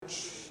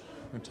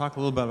We're going to talk a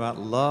little bit about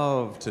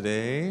love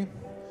today. So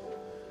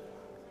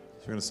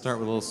we're going to start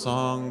with a little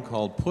song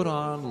called Put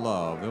On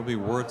Love. There'll be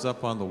words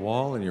up on the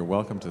wall, and you're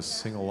welcome to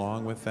sing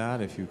along with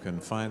that if you can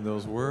find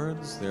those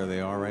words. There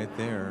they are right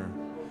there.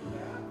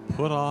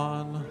 Put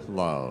on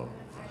love.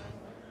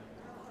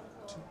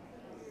 2,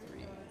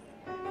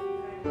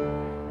 3.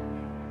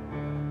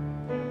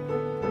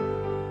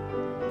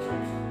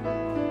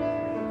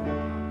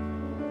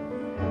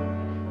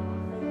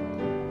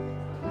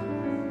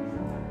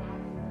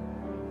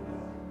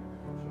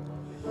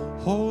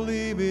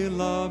 Holy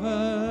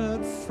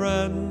beloved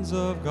friends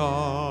of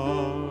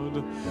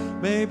God,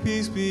 may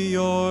peace be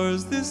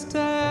yours this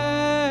day.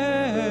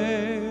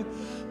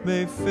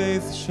 May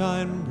faith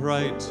shine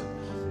bright,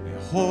 may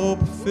hope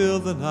fill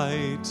the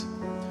night,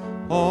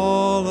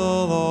 all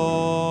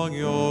along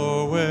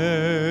your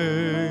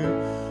way.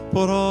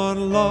 Put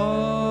on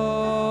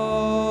love,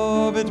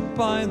 it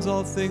binds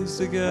all things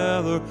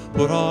together.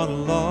 Put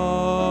on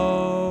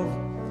love,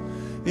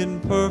 in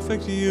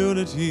perfect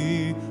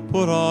unity.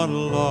 Put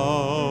on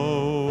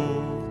love.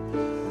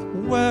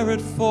 Wear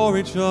it for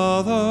each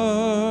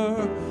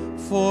other,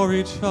 for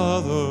each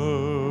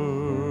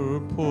other.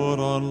 Put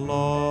on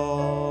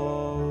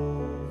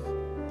love.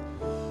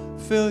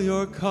 Fill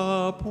your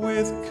cup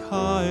with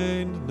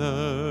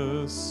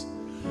kindness.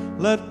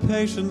 Let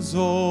patience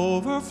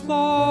overflow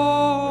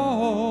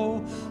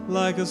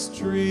like a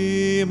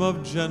stream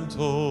of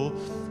gentle,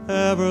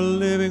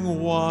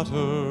 ever-living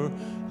water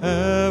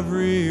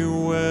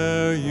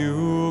everywhere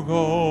you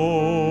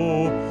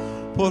go.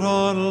 Put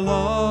on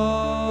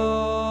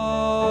love,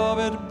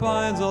 it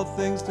binds all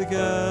things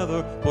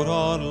together. Put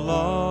on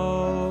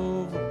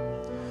love,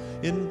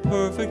 in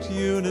perfect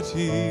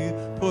unity.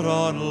 Put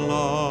on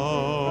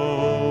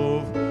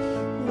love.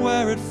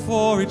 Wear it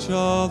for each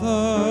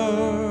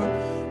other,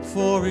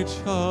 for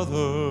each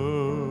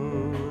other.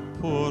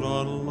 Put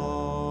on love.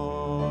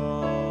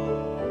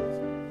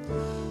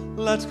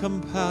 Let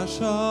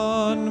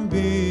compassion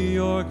be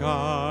your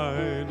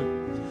guide.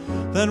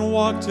 Then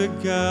walk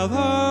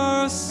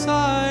together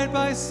side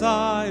by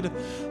side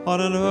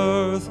on an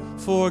earth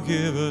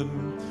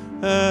forgiven,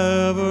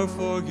 ever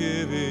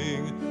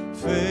forgiving,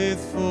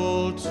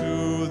 faithful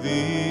to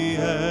the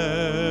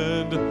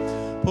end.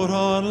 Put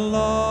on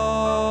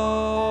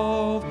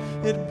love,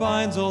 it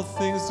binds all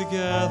things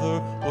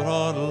together. Put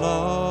on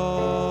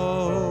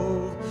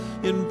love,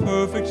 in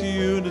perfect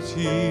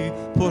unity.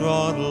 Put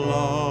on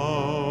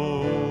love.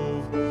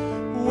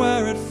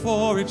 Wear it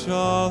for each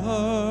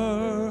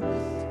other,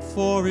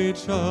 for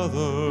each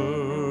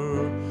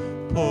other.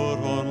 Put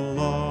on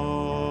love.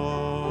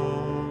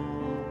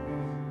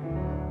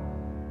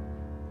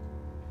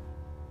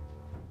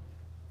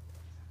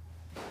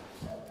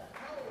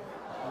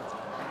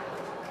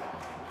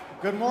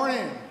 Good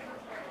morning.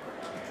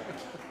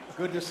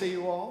 Good to see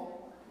you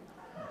all.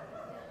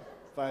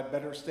 If I had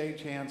better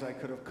stage hands, I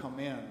could have come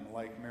in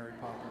like Mary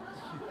Poppins.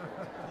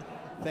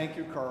 Thank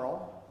you,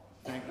 Carl.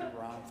 Thank you,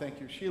 Ron. Thank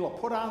you, Sheila.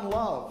 Put on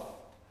love.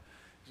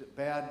 Is it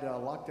bad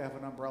luck to have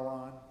an umbrella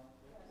on?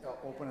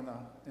 Open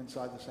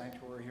inside the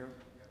sanctuary here?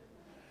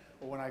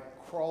 Well, when I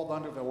crawled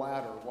under the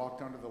ladder,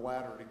 walked under the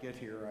ladder to get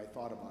here, I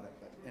thought about it.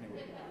 But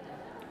anyway.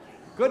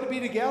 Good to be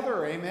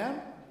together,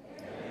 amen?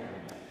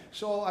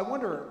 So I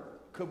wonder,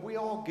 could we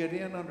all get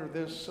in under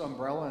this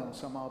umbrella and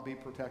somehow be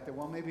protected?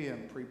 Well, maybe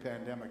in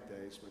pre-pandemic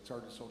days, but it's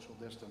hard to social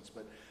distance.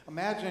 But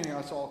imagining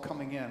us all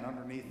coming in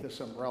underneath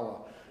this umbrella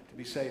to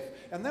be safe.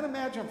 And then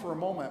imagine for a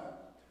moment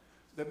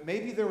that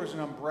maybe there was an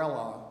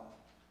umbrella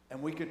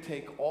and we could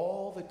take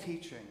all the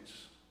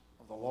teachings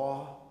of the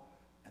law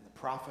and the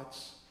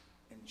prophets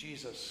and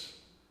Jesus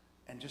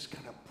and just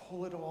kind of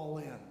pull it all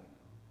in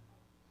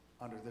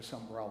under this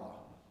umbrella.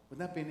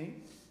 Wouldn't that be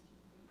neat?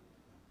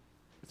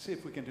 Let's see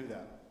if we can do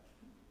that.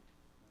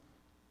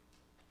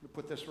 We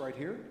put this right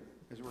here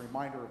as a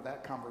reminder of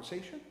that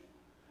conversation.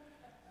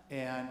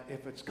 And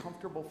if it's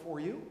comfortable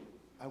for you,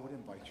 I would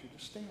invite you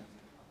to stand.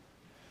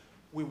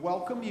 We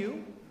welcome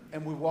you,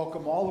 and we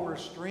welcome all who are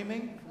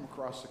streaming from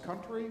across the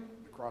country,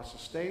 across the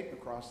state,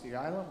 across the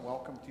island.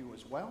 Welcome to you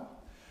as well.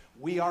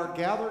 We are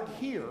gathered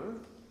here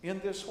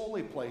in this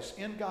holy place,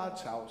 in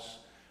God's house.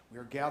 We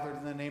are gathered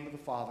in the name of the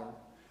Father,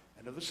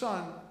 and of the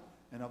Son,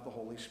 and of the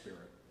Holy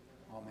Spirit.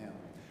 Amen.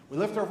 We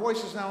lift our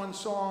voices now in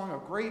song, a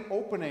great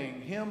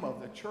opening hymn of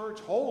the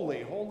church.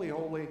 Holy, holy,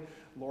 holy,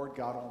 Lord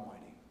God Almighty.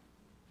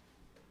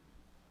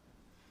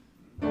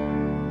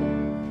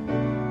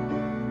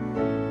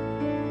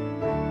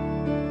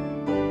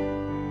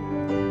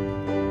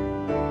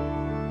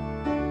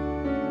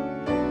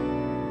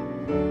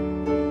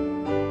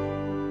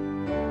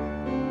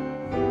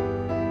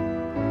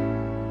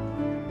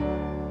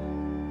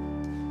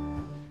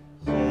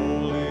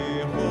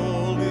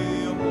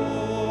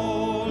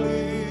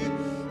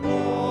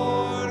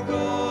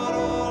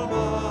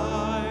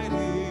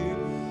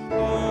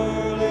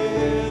 Early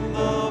in the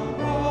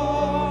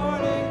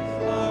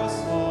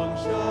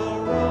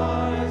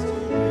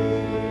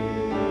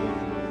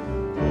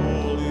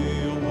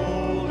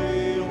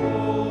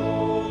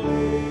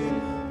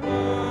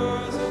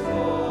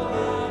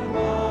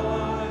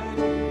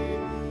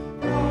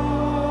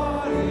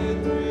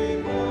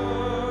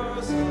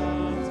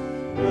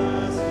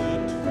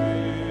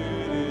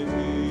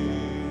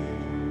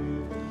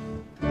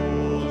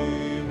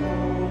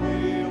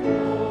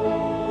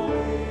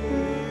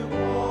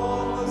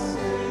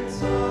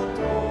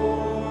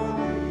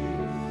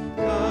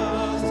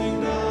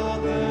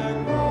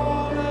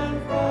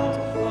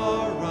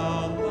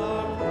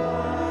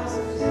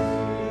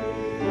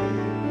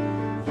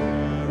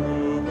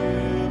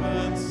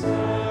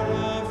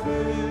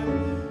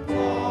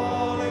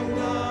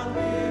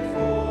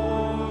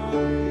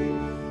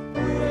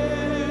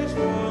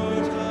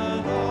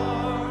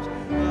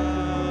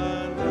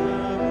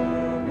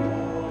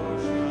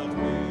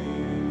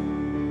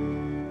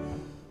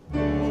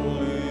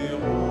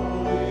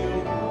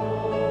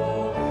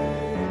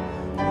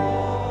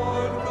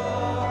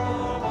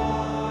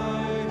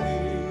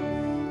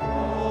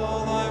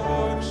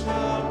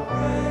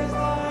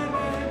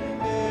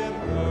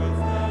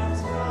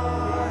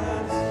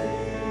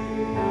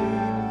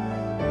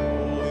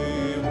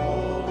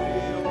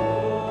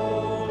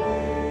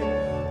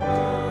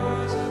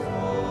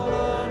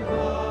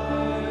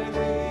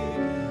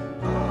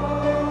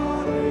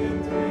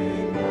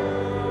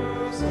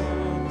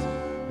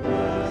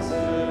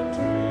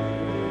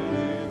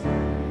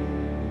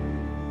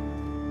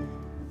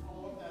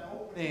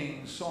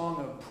song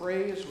of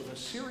praise with a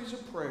series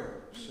of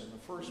prayers. And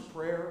the first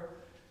prayer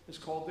is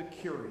called the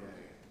Kyrie.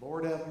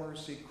 Lord have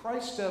mercy,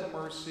 Christ have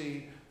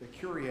mercy, the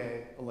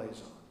Kyrie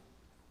eleison.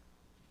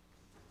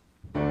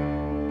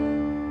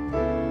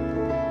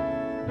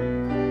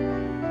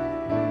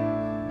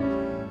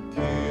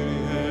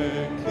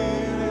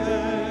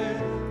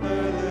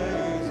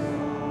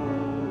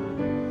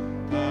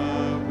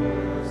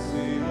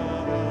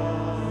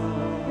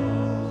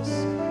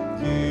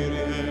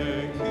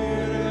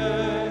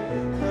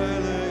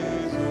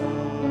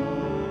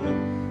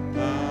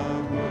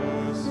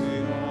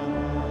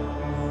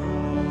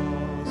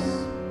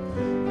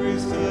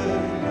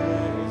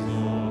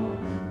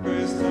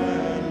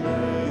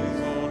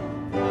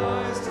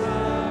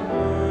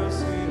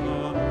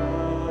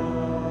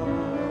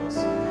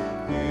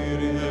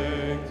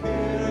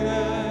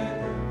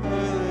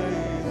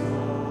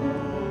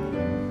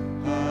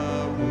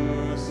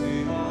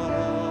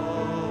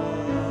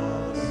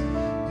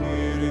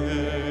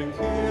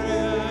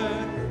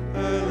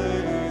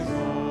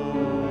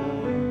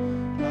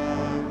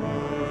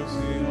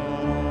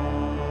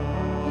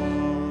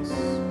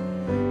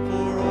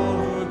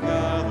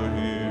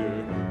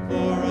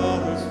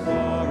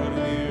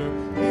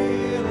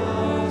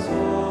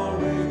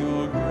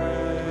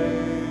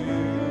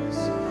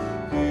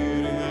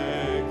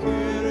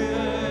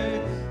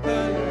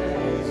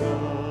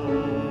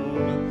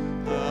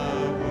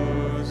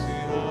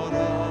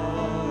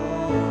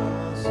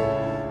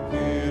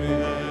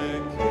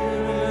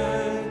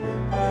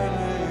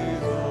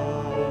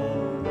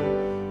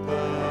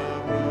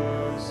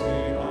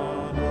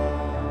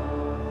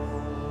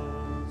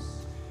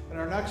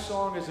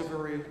 Song is a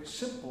very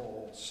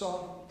simple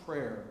sung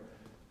prayer.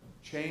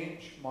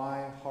 Change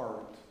my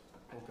heart,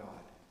 O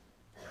God.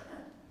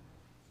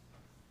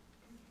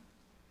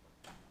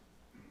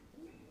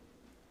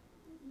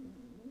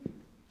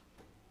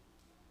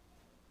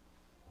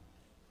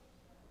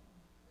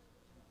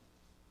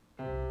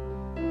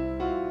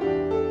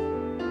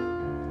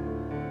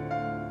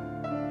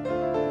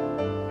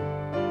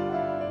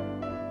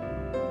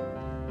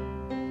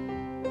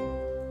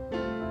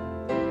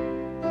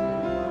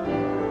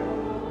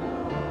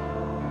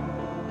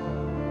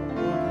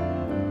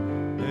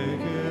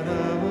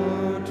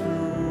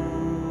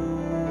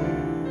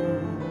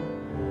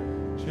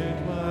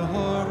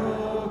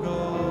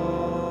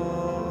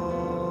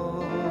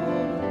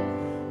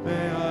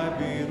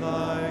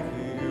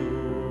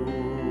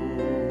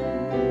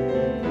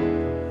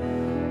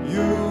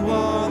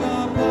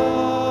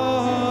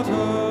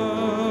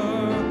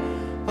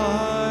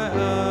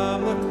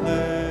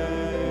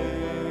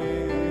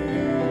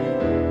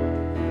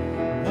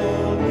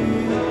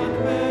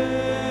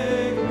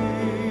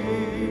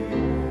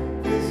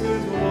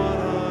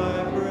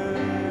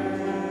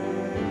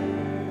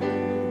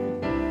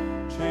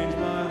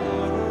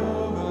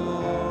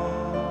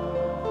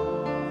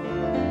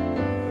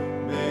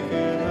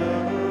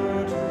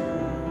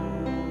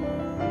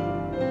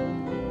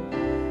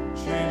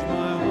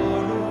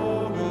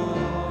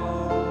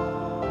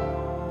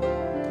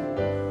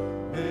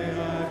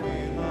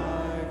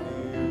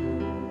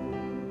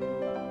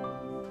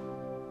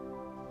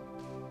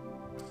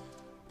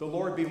 The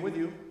Lord be with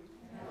you.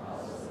 And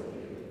also with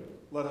you.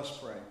 Let us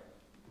pray.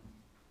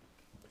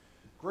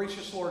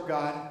 Gracious Lord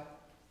God,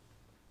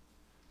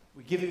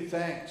 we give you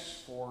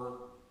thanks for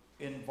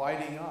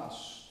inviting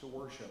us to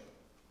worship.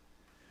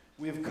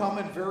 We have come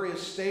in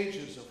various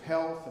stages of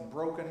health and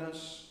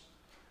brokenness.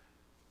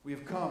 We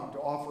have come to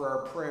offer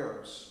our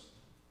prayers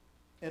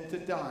and to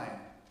dine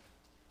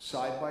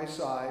side by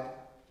side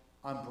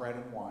on bread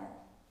and wine.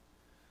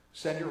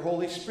 Send your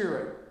Holy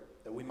Spirit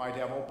that we might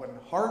have open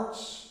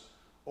hearts,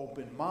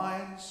 open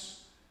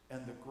minds,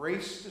 and the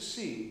grace to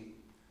see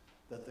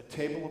that the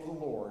table of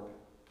the Lord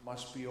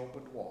must be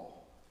opened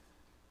wall.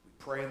 We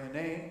pray in the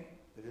name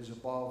that is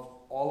above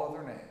all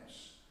other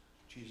names,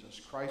 Jesus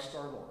Christ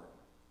our Lord.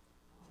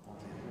 Amen.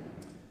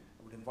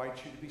 I would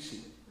invite you to be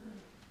seated.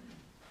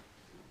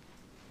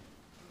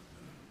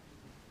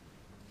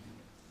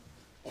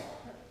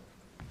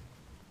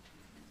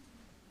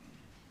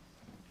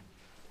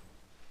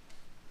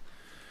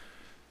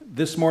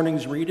 This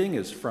morning's reading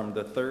is from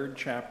the 3rd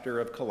chapter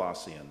of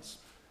Colossians.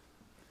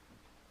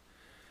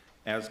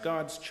 As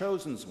God's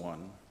chosen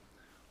one,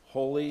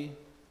 holy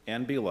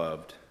and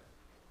beloved,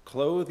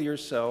 clothe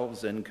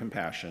yourselves in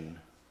compassion,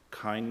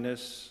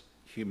 kindness,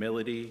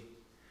 humility,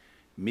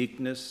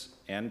 meekness,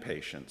 and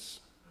patience.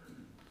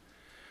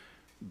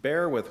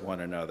 Bear with one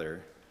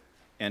another,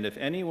 and if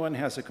anyone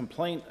has a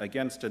complaint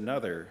against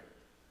another,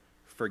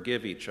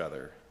 forgive each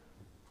other.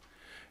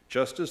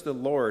 Just as the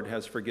Lord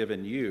has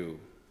forgiven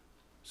you,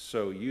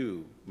 so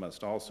you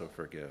must also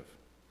forgive.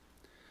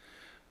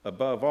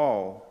 Above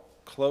all,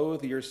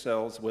 clothe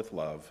yourselves with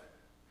love,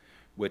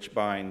 which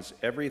binds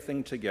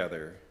everything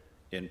together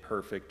in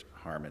perfect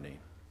harmony.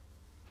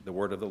 The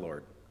word of the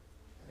Lord.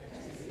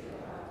 Thanks be to God.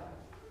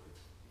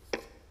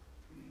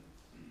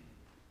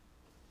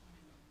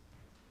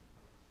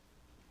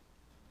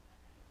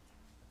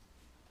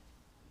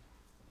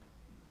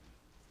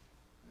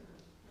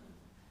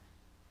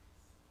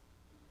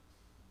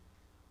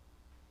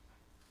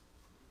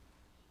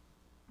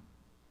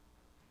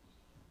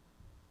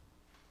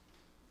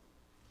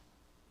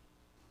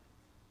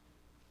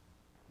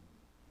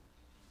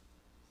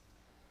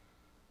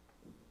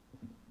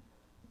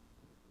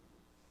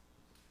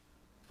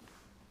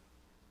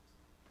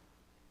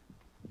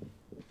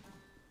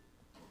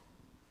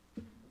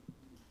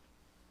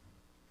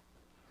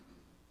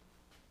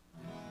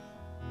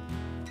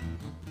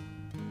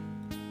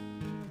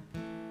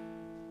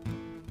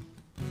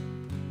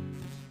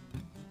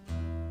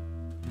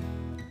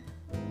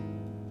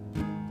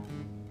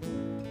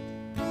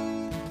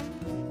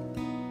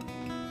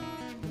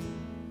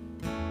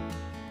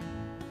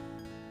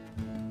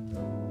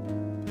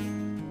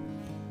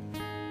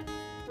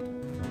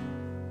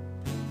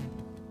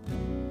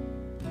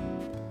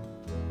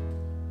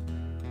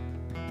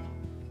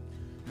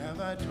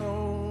 I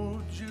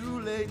told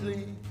you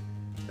lately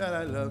that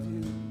I love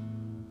you?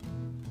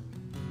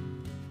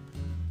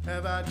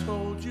 Have I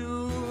told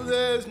you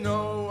there's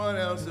no one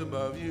else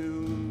above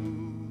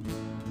you?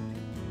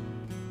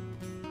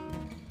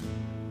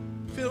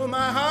 Fill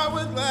my heart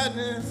with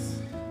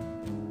gladness,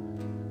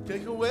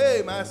 take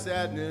away my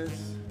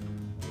sadness,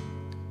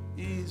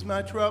 ease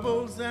my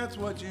troubles, that's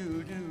what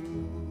you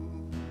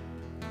do.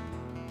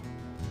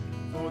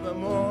 For the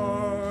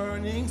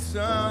morning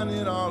sun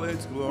in all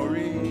its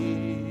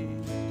glory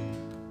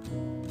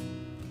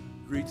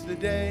greets the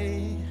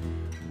day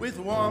with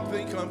warmth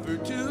and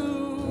comfort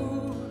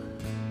too.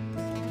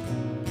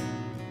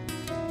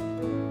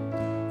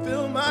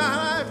 Fill my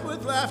life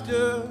with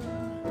laughter,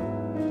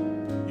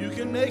 you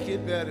can make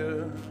it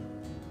better.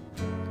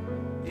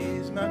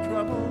 Ease my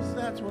troubles,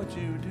 that's what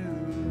you do.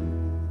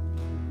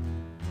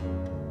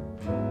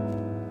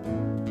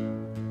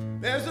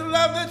 There's a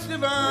love that's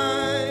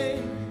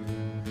divine,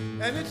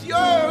 and it's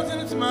yours and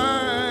it's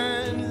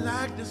mine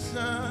like the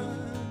sun.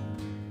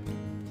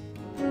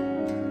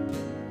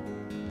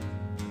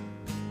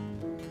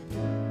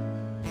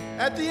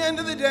 At the end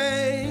of the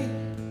day,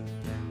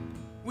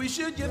 we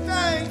should give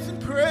thanks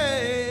and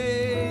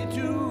pray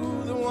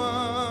to the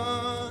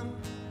one,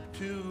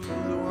 to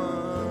the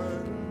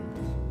one.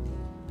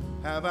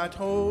 Have I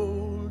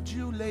told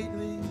you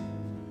lately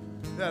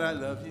that I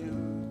love you?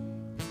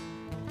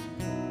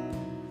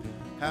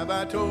 Have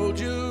I told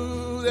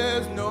you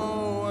there's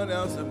no one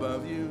else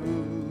above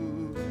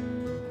you?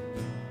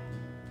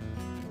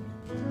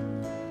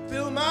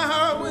 Fill my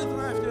heart with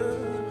laughter,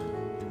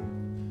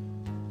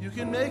 you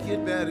can make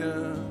it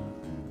better.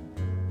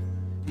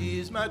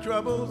 Ease my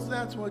troubles,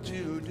 that's what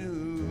you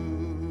do.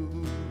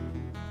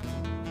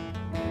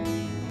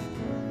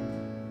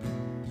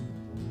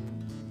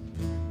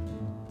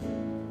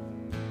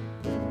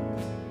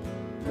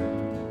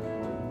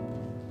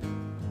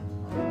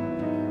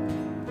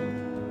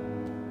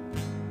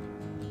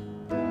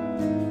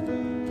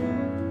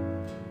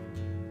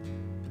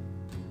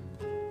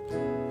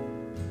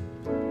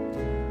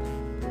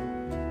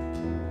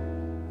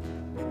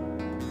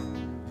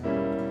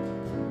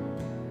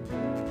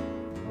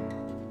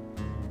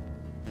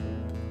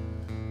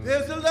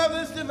 There's a love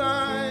that's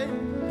divine,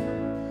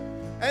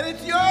 and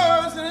it's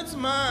yours and it's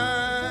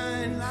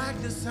mine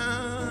like the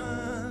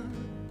sun.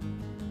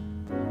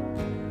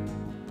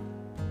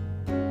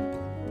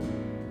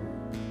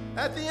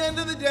 At the end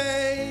of the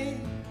day,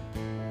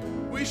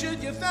 we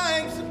should give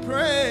thanks and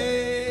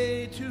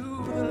pray to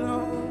the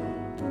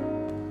Lord,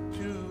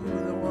 to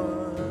the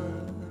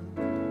one.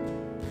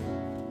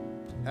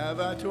 Have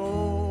I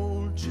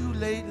told you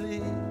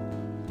lately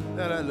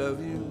that I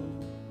love you?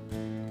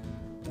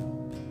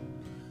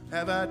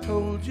 Have I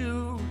told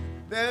you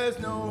there's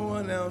no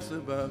one else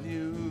above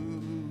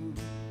you?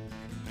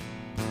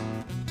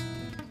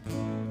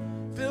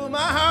 Fill my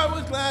heart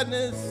with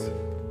gladness,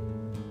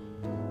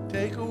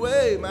 take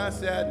away my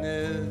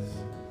sadness,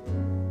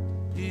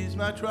 ease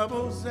my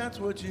troubles, that's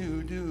what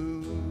you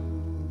do.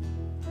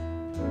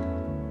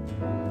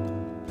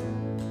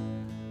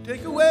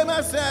 Take away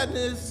my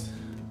sadness,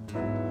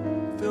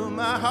 fill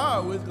my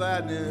heart with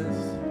gladness,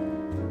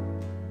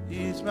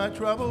 ease my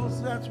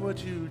troubles, that's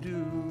what you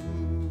do.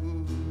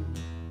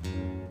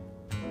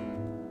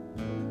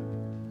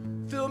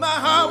 Fill my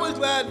heart with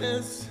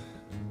gladness,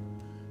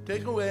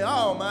 take away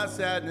all my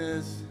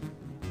sadness,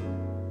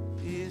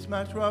 ease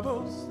my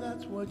troubles,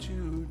 that's what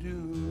you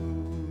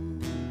do.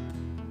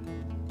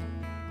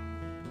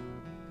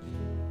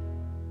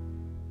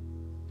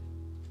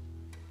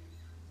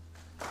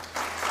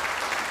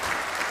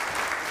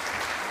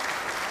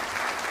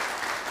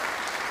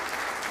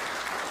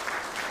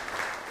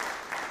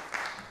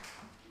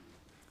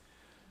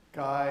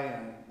 Guy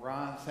and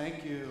Ron,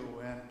 thank you.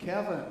 And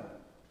Kevin,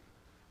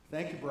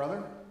 thank you,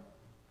 brother.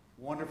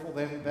 Wonderful to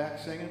have you back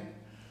singing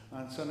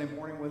on Sunday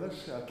morning with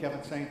us.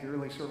 Kevin sang at the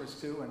early service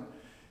too,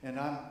 and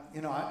I'm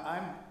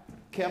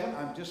Kevin.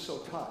 I'm just so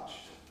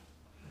touched.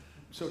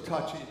 I'm so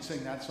touched you'd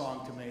sing that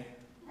song to me.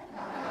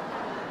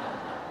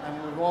 I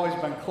mean, we've always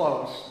been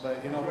close, but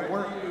if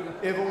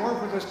it weren't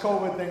for this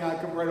COVID thing,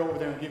 I'd come right over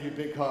there and give you a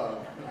big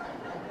hug.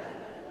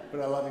 But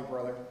I love you,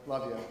 brother.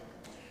 Love you.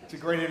 It's a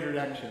great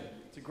introduction.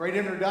 It's a great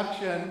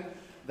introduction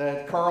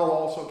that Carl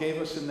also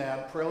gave us in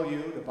that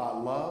prelude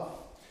about love.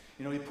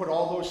 You know, he put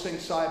all those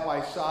things side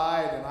by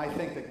side, and I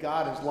think that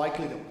God is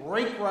likely to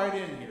break right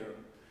in here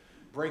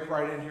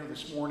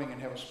this morning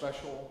and have a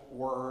special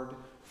word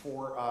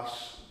for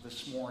us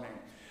this morning.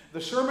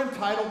 The sermon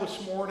title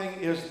this morning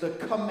is The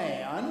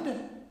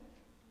Command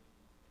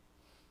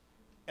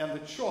and the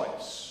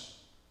Choice.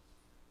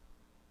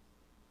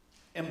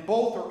 And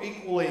both are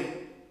equally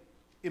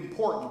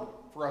important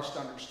for us to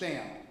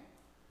understand.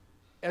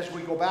 As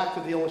we go back to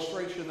the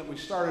illustration that we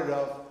started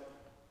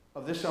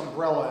of this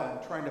umbrella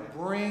and trying to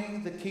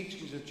bring the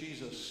teachings of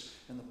Jesus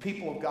and the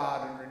people of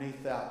God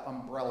underneath that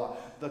umbrella,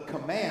 the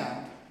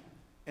command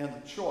and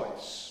the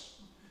choice.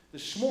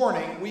 This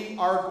morning, we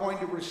are going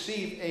to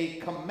receive a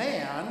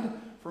command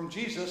from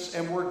Jesus,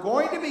 and we're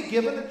going to be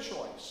given a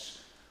choice.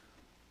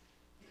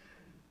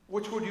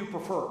 Which would you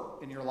prefer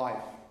in your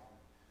life?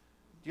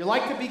 Do you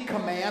like to be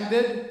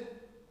commanded?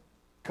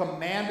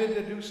 Commanded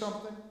to do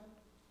something?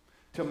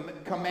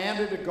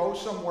 Commanded to go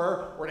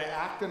somewhere or to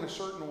act in a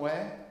certain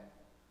way?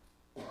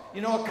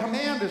 You know, a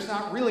command is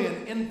not really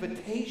an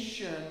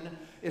invitation.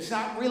 It's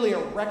not really a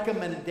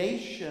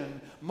recommendation.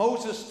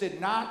 Moses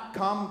did not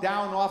come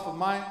down off of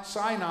Mount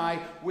Sinai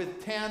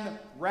with 10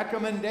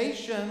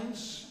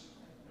 recommendations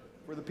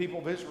for the people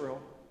of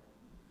Israel.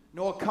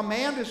 No, a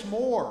command is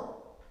more.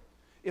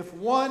 If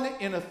one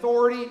in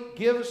authority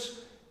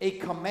gives a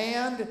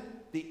command,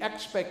 the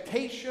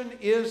expectation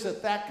is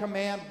that that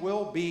command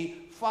will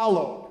be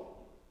followed.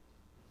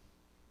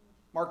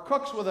 Mark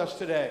Cook's with us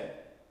today,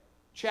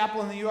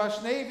 chaplain in the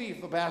U.S. Navy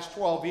for the past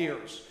 12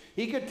 years.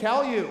 He could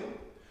tell you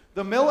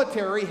the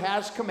military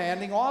has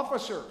commanding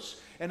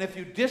officers, and if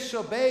you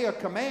disobey a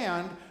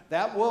command,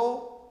 that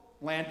will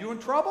land you in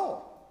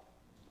trouble,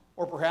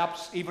 or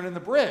perhaps even in the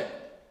brig.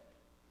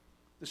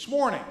 This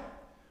morning,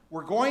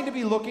 we're going to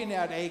be looking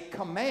at a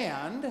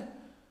command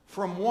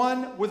from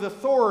one with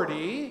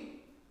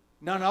authority,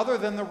 none other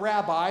than the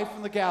rabbi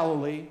from the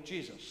Galilee,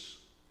 Jesus.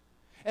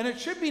 And it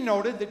should be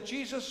noted that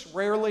Jesus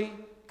rarely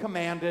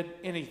commanded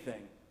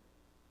anything.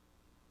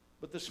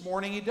 But this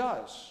morning he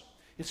does.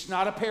 It's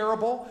not a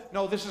parable.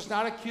 No, this is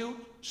not a cute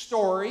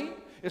story.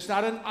 It's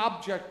not an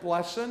object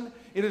lesson.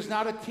 It is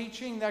not a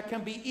teaching that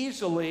can be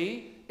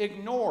easily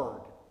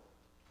ignored.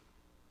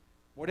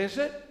 What is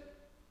it?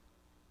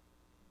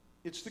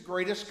 It's the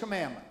greatest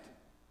commandment.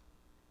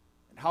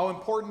 And how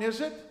important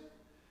is it?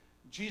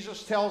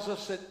 Jesus tells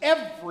us that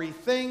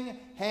everything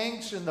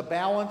hangs in the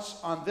balance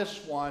on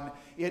this one.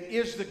 It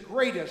is the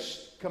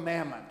greatest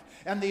commandment.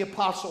 And the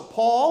Apostle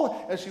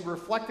Paul, as he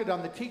reflected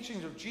on the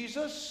teachings of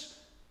Jesus,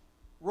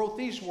 wrote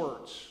these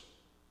words.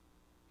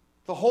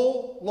 The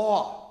whole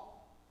law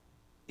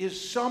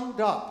is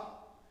summed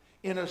up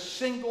in a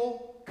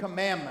single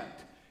commandment.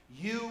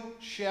 You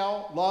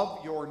shall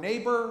love your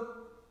neighbor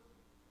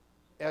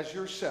as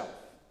yourself.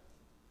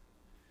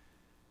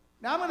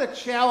 Now I'm going to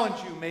challenge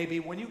you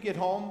maybe when you get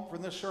home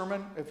from this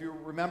sermon, if you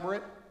remember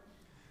it.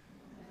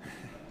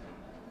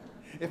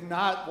 If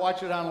not,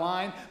 watch it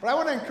online. But I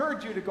want to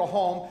encourage you to go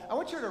home. I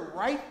want you to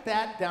write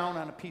that down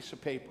on a piece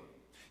of paper.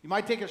 You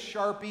might take a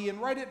Sharpie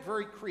and write it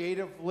very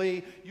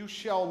creatively. You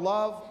shall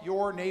love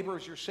your neighbor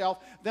as yourself.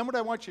 Then what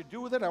I want you to do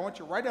with it, I want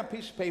you to write it on a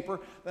piece of paper.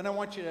 Then I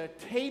want you to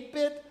tape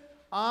it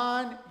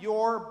on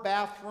your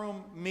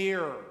bathroom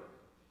mirror.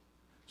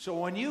 So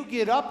when you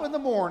get up in the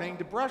morning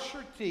to brush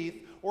your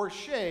teeth or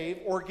shave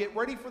or get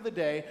ready for the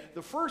day,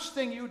 the first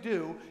thing you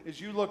do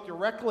is you look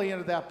directly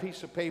into that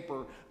piece of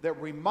paper that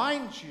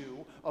reminds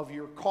you of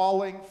your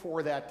calling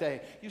for that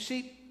day. You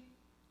see,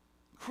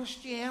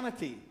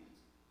 Christianity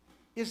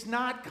is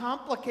not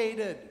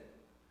complicated,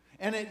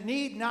 and it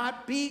need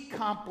not be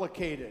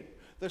complicated.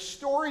 The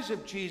stories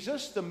of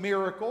Jesus, the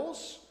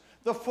miracles,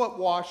 the foot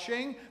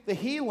washing, the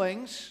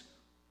healings,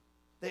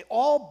 they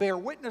all bear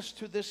witness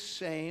to this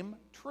same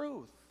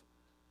truth.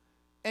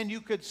 And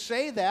you could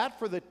say that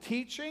for the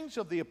teachings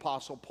of the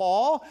Apostle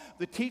Paul,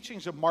 the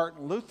teachings of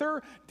Martin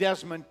Luther,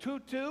 Desmond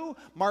Tutu,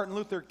 Martin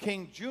Luther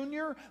King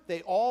Jr.,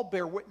 they all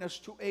bear witness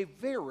to a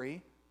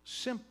very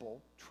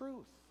simple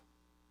truth.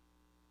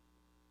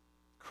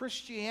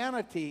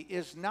 Christianity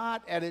is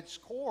not at its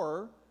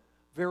core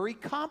very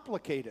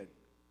complicated.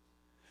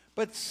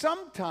 But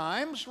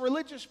sometimes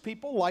religious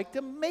people like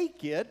to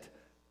make it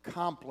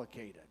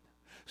complicated.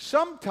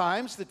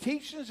 Sometimes the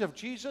teachings of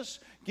Jesus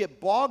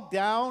get bogged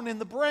down in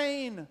the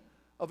brain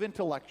of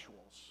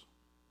intellectuals.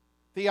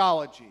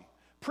 Theology,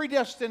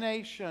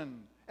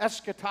 predestination,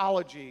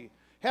 eschatology,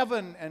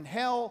 heaven and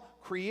hell,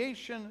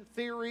 creation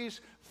theories,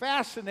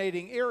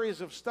 fascinating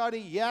areas of study,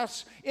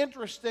 yes,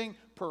 interesting,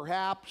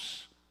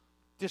 perhaps,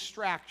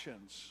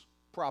 distractions,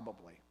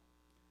 probably.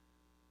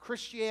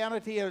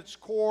 Christianity at its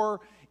core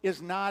is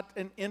not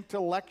an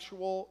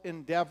intellectual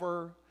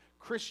endeavor.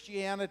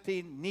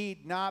 Christianity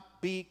need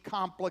not be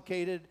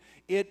complicated.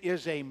 It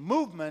is a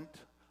movement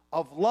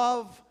of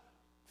love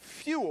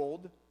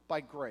fueled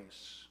by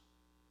grace.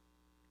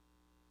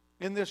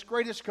 In this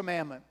greatest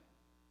commandment,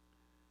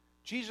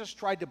 Jesus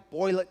tried to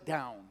boil it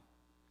down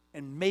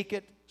and make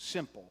it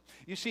simple.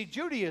 You see,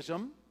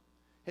 Judaism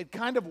had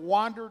kind of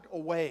wandered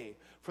away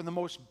from the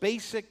most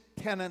basic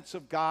tenets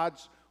of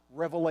God's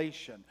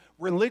revelation.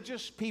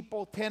 Religious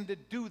people tend to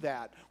do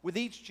that. With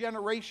each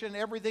generation,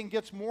 everything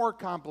gets more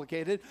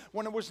complicated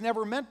when it was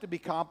never meant to be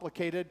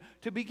complicated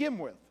to begin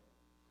with.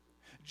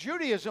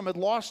 Judaism had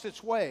lost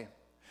its way.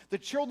 The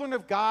children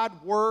of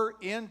God were,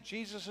 in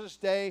Jesus'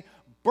 day,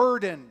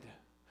 burdened.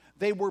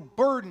 They were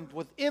burdened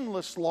with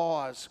endless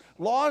laws,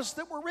 laws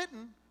that were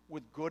written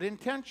with good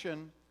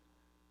intention,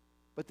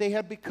 but they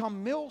had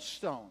become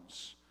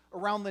millstones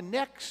around the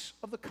necks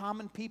of the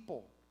common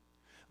people.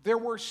 There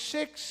were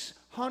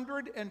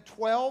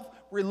 612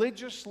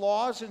 religious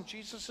laws in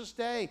Jesus'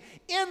 day.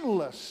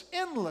 Endless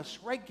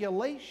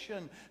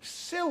regulation,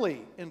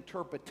 silly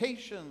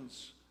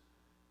interpretations.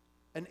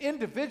 An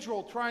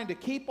individual trying to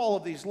keep all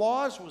of these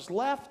laws was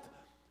left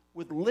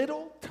with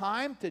little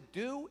time to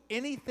do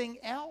anything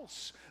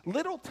else,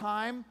 little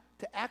time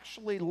to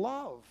actually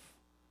love.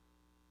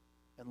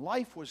 And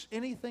life was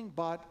anything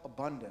but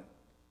abundant.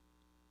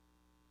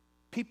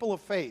 People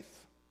of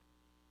faith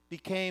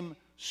became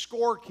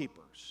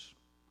scorekeepers,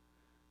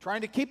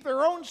 trying to keep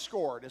their own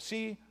score to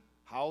see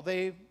how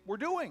they were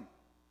doing,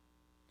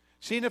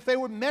 seeing if they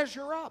would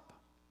measure up,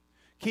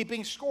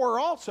 keeping score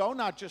also,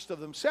 not just of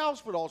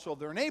themselves, but also of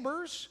their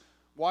neighbors,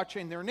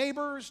 watching their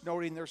neighbors,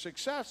 noting their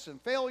success and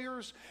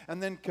failures,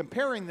 and then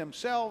comparing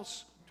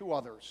themselves to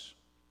others.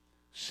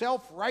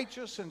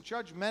 Self-righteous and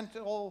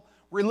judgmental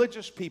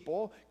religious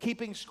people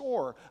keeping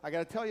score. I got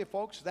to tell you,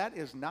 folks, that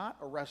is not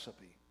a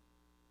recipe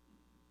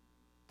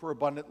for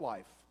abundant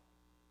life.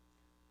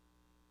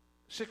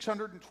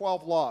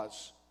 612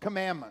 laws,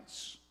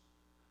 commandments.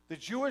 The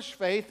Jewish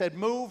faith had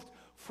moved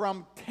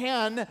from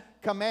 10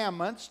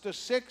 commandments to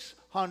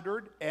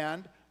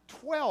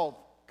 612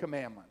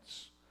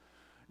 commandments.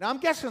 Now, I'm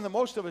guessing that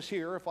most of us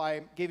here, if I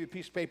gave you a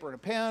piece of paper and a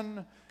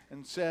pen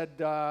and said,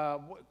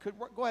 go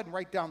ahead and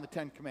write down the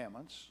 10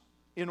 commandments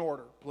in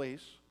order,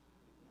 please.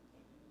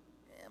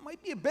 It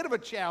might be a bit of a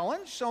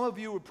challenge. Some of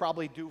you would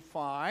probably do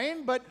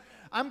fine, but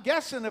I'm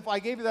guessing if I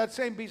gave you that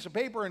same piece of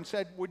paper and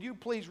said, would you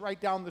please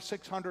write down the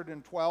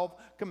 612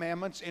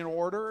 commandments in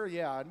order?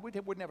 Yeah, we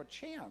wouldn't have a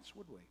chance,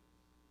 would we?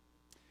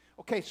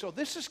 Okay, so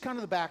this is kind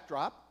of the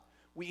backdrop.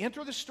 We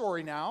enter the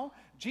story now.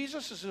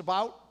 Jesus is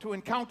about to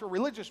encounter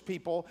religious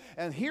people,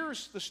 and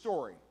here's the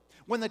story.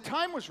 When the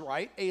time was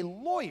right, a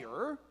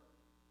lawyer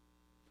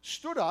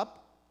stood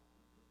up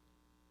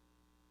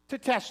to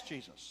test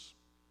Jesus.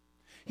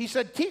 He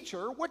said,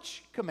 "Teacher,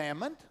 which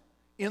commandment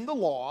in the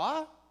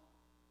law,"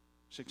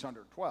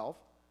 612,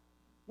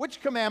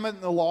 "which commandment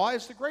in the law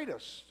is the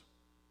greatest?"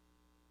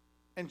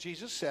 And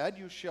Jesus said,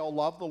 "You shall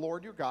love the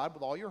Lord your God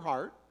with all your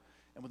heart,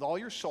 and with all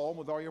your soul, and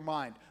with all your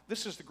mind.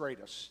 This is the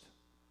greatest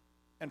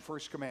and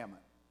first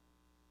commandment."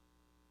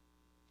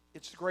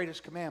 It's the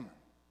greatest commandment.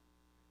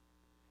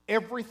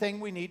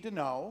 Everything we need to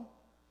know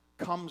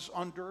comes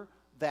under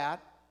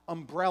that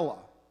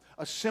umbrella.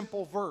 A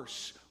simple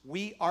verse.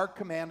 We are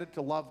commanded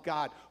to love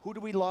God. Who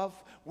do we love?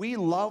 We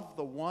love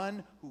the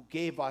one who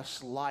gave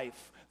us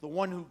life, the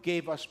one who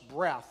gave us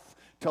breath.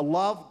 To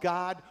love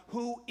God,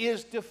 who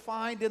is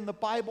defined in the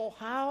Bible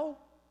how?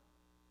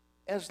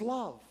 As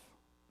love.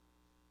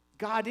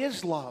 God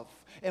is love,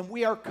 and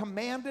we are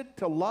commanded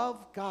to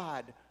love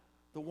God,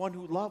 the one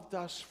who loved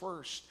us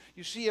first.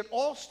 You see, it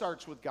all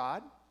starts with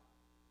God.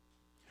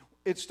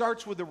 It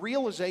starts with the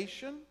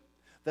realization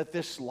that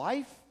this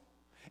life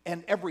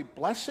and every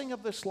blessing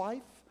of this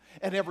life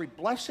and every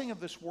blessing of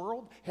this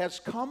world has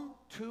come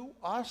to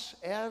us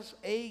as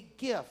a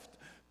gift,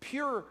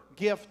 pure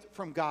gift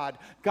from God.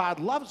 God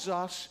loves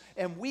us,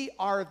 and we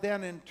are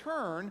then in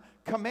turn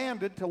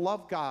commanded to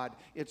love God.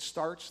 It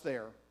starts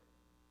there.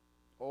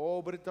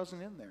 Oh, but it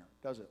doesn't end there,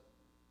 does it?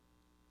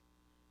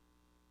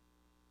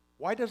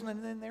 Why doesn't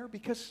it end there?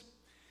 Because,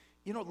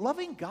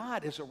 loving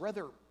God is a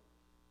rather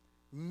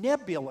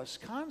nebulous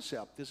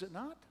concept, is it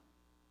not?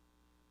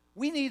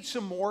 We need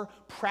some more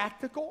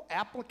practical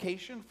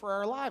application for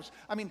our lives.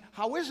 I mean,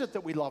 how is it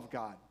that we love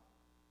God?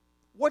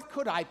 What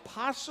could I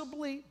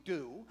possibly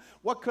do?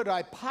 What could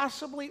I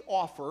possibly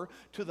offer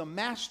to the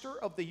master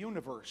of the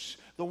universe,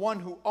 the one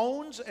who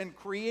owns and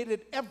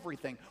created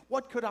everything?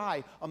 What could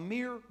I, a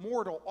mere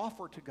mortal,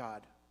 offer to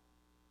God?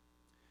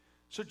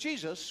 So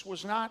Jesus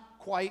was not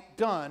quite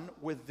done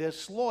with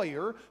this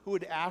lawyer who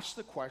had asked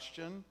the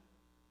question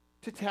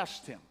to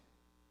test him.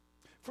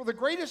 For the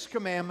greatest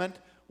commandment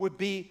would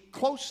be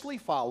closely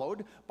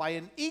followed by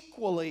an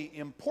equally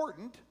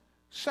important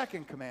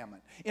second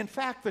commandment. In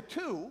fact, the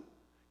two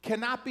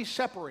cannot be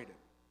separated.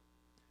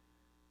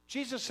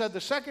 Jesus said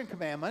the second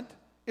commandment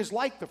is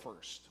like the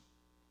first.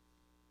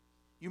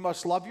 You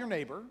must love your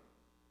neighbor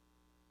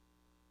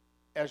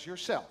as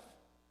yourself.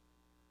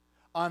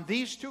 On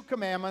these two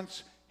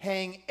commandments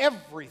hang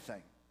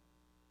everything,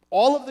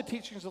 all of the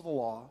teachings of the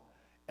law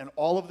and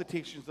all of the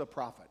teachings of the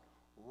prophet,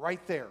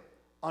 right there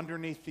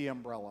underneath the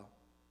umbrella.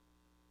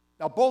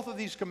 Now, both of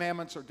these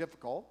commandments are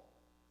difficult,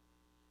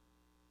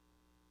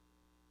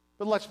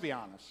 but let's be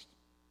honest.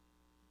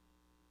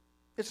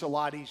 It's a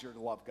lot easier to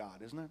love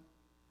God, isn't it?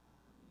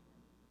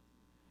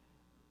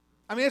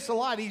 I mean, it's a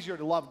lot easier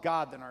to love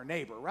God than our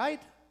neighbor,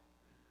 right?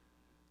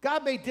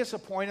 God may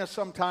disappoint us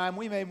sometime.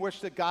 We may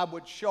wish that God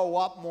would show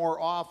up more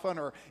often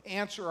or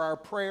answer our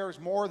prayers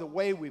more the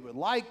way we would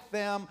like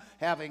them.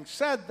 Having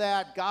said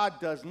that, God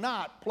does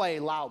not play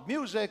loud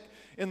music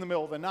in the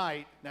middle of the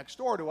night next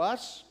door to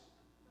us.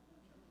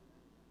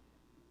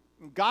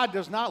 God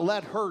does not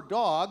let her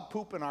dog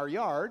poop in our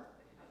yard.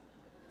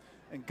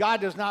 And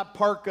God does not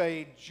park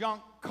a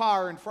junk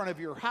car in front of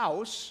your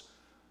house.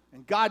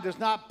 And God does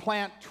not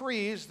plant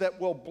trees that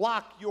will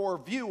block your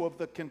view of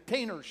the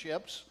container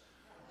ships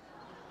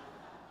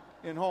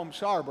in Holmes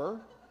Harbor.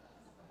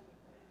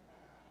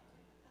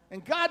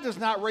 And God does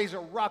not raise a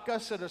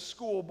ruckus at a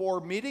school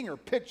board meeting or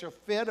pitch a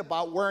fit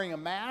about wearing a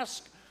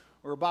mask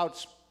or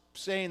about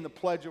saying the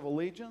Pledge of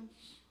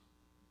Allegiance.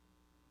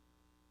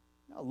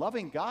 Now,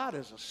 loving God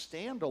as a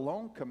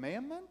standalone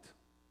commandment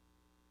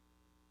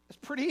is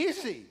pretty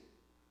easy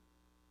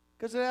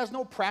because it has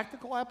no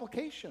practical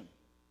application.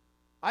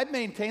 I've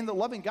maintained that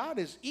loving God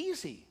is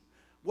easy.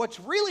 What's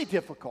really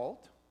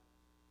difficult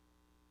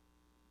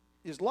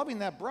is loving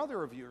that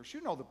brother of yours.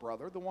 You know the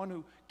brother, the one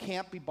who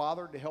can't be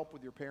bothered to help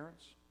with your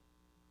parents.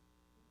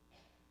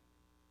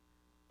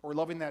 Or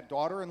loving that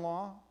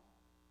daughter-in-law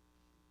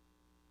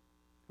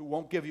who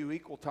won't give you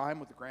equal time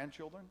with the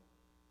grandchildren.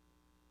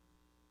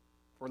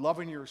 Or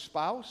loving your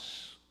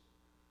spouse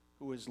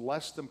who is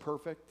less than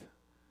perfect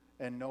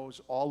and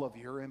knows all of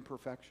your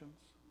imperfections.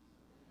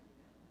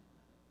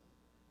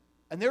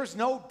 And there's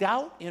no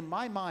doubt in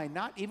my mind,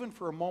 not even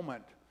for a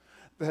moment,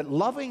 that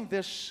loving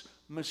this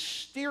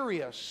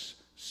mysterious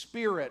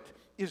Spirit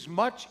is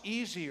much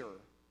easier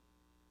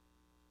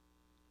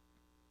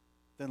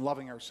than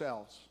loving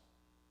ourselves.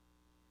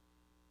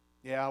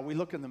 Yeah, we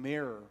look in the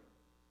mirror,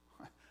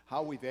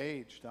 how we've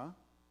aged, huh?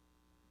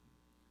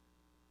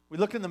 We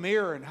look in the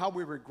mirror and how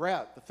we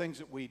regret the things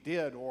that we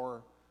did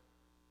or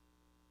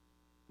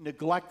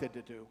neglected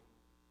to do.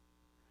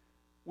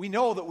 We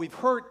know that we've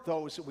hurt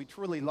those that we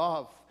truly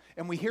love,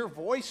 and we hear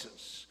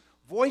voices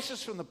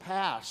from the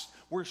past.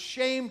 We're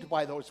shamed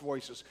by those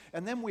voices,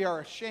 and then we are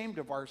ashamed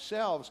of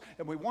ourselves,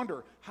 and we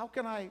wonder, how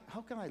can I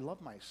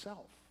love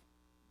myself?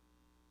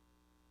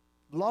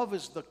 Love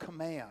is the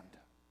command.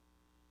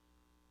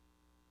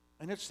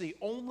 And it's the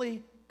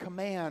only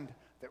command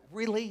that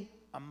really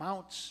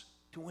amounts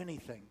to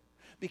anything.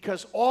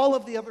 Because all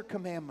of the other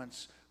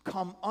commandments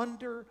come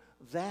under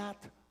that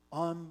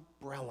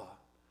umbrella.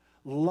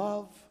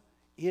 Love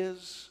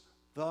is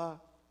the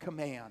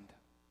command.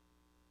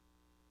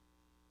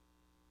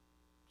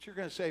 So you're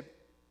going to say,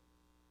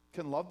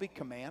 can love be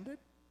commanded?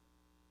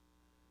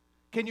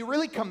 Can you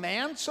really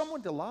command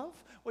someone to love?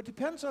 Well, it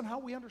depends on how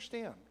we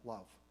understand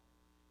love.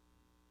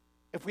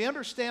 If we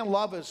understand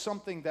love as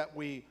something that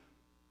we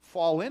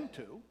fall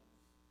into,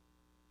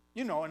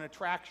 you know, an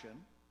attraction,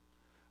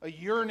 a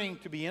yearning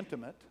to be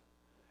intimate,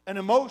 an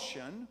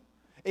emotion,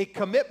 a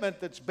commitment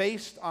that's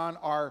based on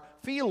our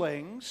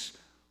feelings,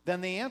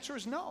 then the answer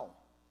is no.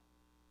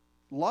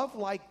 Love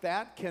like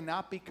that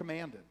cannot be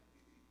commanded.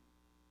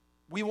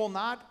 We will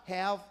not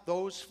have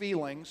those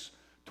feelings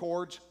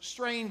towards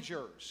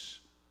strangers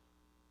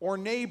or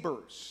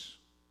neighbors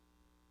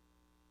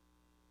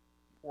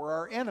or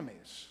our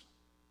enemies.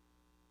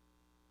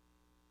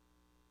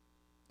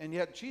 And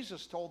yet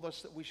Jesus told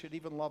us that we should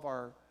even love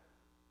our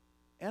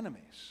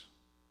enemies.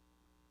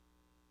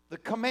 The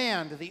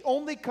command, the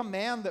only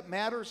command that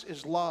matters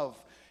is love.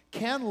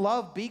 Can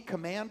love be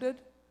commanded?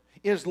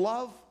 Is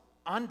love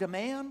on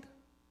demand?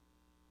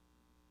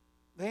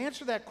 To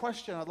answer that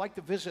question, I'd like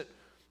to visit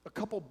a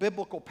couple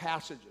biblical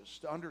passages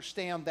to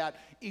understand that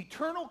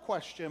eternal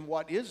question,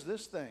 what is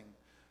this thing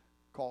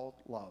called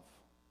love?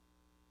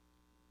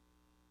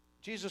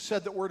 Jesus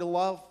said that we're to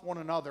love one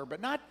another, but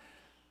not,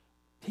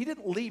 he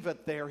didn't leave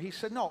it there. He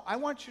said, no, I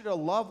want you to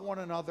love one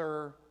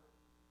another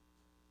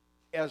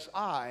as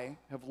I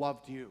have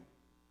loved you,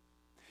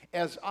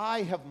 as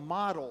I have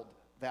modeled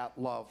that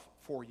love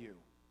for you.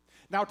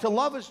 Now, to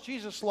love as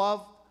Jesus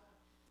loved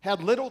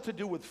had little to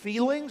do with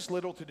feelings,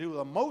 little to do with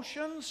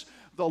emotions.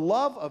 The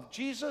love of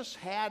Jesus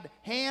had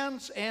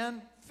hands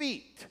and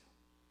feet.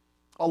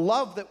 A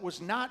love that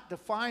was not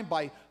defined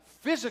by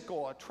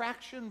physical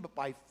attraction, but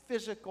by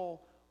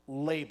physical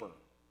labor.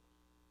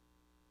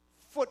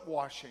 Foot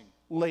washing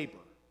labor.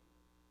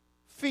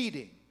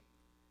 Feeding,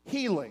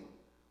 healing,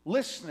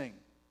 listening,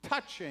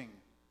 touching,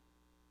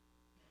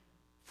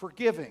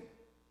 forgiving.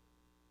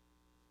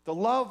 The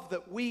love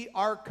that we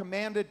are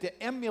commanded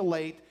to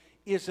emulate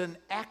is an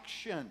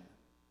action,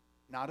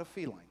 not a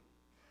feeling.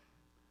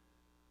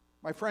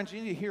 My friends,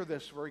 you need to hear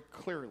this very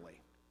clearly.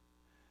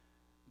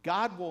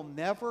 God will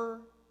never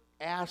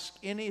ask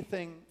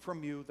anything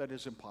from you that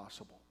is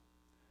impossible.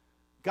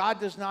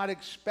 God does not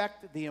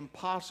expect the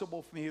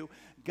impossible from you.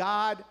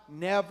 God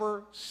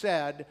never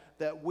said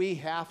that we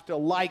have to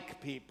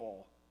like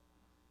people.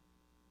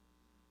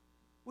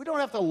 We don't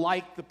have to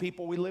like the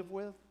people we live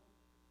with.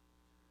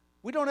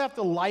 We don't have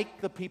to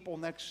like the people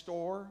next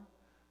door.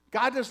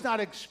 God does not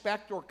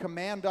expect or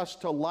command us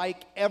to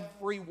like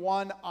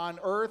everyone on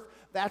earth.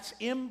 That's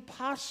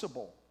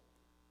impossible.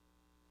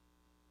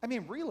 I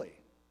mean, really.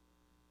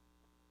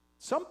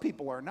 Some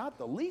people are not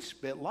the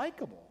least bit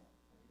likable.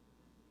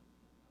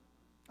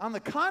 On the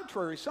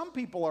contrary, some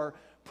people are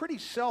pretty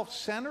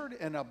self-centered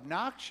and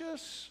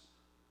obnoxious.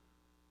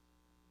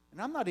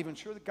 And I'm not even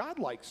sure that God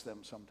likes them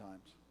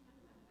sometimes.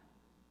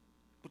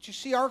 But you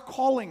see, our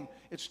calling,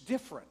 it's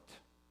different.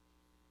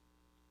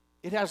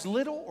 It has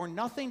little or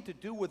nothing to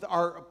do with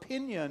our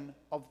opinion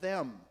of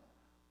them.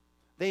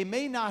 They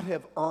may not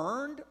have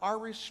earned our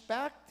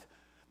respect.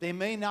 They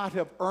may not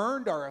have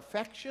earned our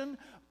affection.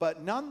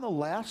 But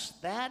nonetheless,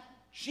 that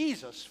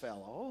Jesus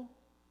fellow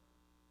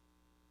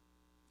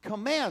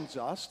commands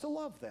us to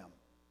love them.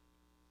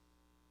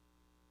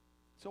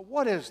 So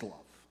what is love?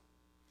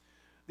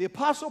 The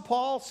Apostle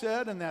Paul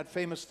said in that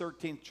famous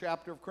 13th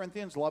chapter of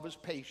Corinthians, love is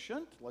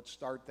patient. Let's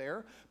start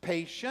there.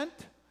 Patient.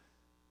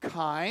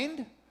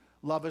 kind.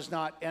 Love is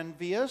not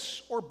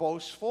envious or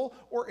boastful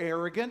or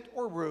arrogant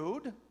or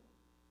rude.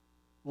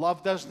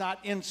 Love does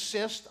not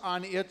insist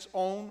on its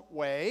own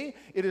way.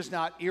 It is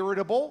not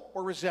irritable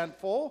or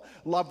resentful.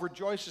 Love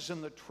rejoices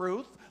in the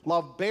truth.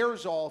 Love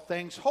bears all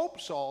things,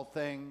 hopes all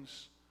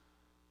things.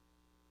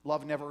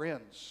 Love never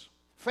ends.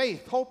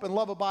 Faith, hope, and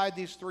love abide,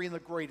 these three, and the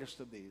greatest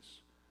of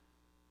these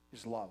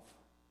is love.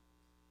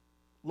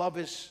 Love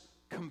is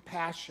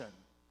compassion.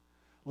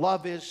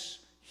 Love is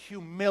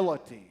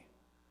humility.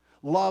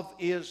 Love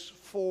is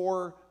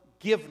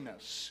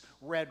forgiveness.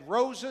 Red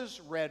roses,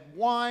 red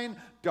wine,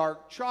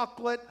 dark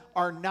chocolate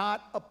are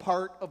not a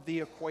part of the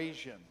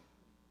equation.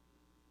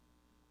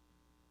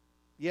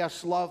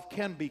 Yes, love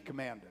can be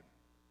commanded,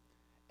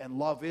 and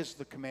love is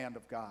the command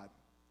of God.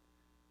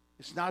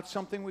 It's not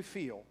something we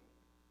feel,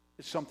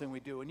 it's something we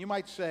do. And you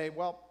might say,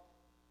 well,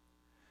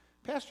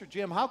 Pastor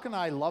Jim, how can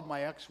I love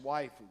my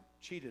ex-wife who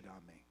cheated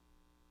on me?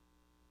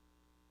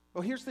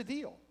 Well, here's the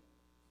deal.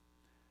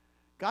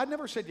 God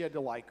never said you had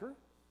to like her.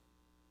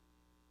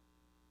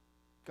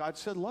 God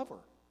said love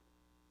her.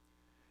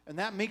 And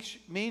that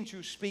means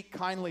you speak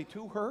kindly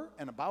to her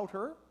and about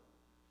her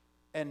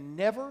and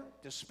never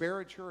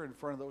disparage her in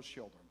front of those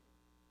children.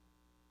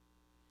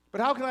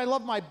 But how can I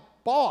love my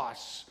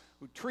boss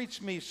who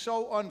treats me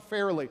so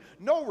unfairly?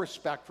 No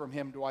respect from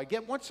him do I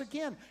get. Once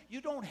again,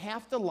 you don't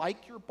have to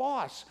like your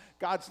boss.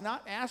 God's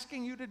not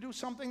asking you to do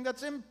something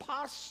that's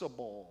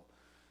impossible.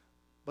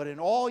 But in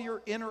all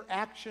your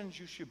interactions,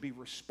 you should be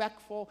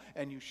respectful,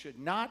 and you should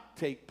not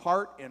take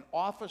part in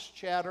office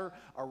chatter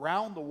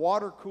around the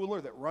water cooler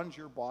that runs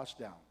your boss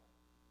down.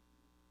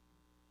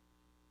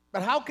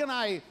 But how can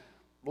I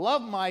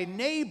love my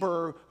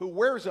neighbor who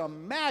wears a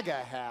MAGA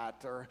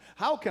hat? Or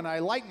how can I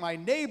like my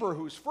neighbor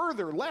who's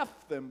further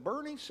left than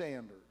Bernie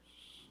Sanders?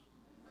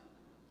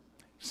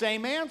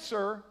 Same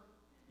answer.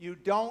 You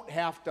don't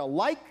have to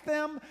like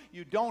them.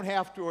 You don't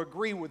have to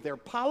agree with their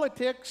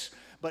politics.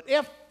 But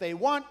if they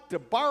want to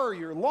borrow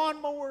your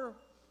lawnmower,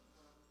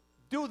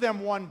 do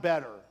them one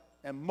better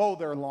and mow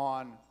their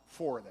lawn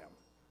for them.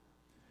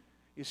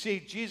 You see,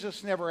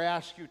 Jesus never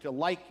asked you to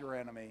like your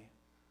enemy.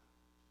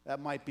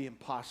 That might be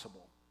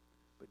impossible.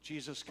 But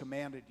Jesus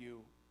commanded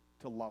you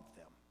to love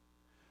them.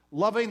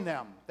 Loving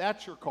them,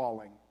 that's your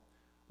calling.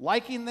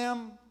 Liking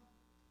them,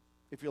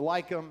 if you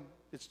like them,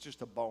 it's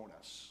just a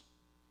bonus.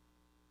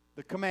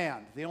 The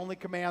command, the only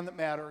command that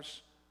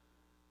matters,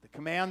 the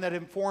command that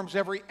informs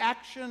every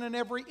action and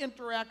every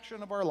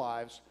interaction of our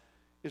lives,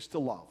 is to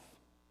love.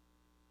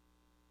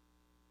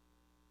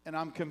 And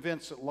I'm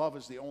convinced that love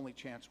is the only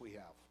chance we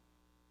have.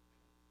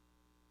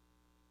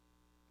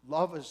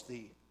 Love is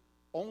the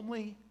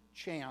only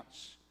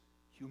chance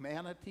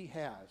humanity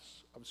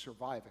has of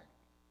surviving.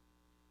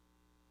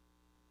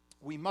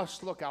 We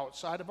must look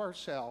outside of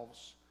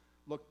ourselves,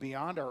 look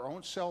beyond our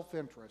own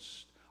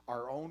self-interest,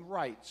 our own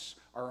rights,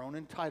 our own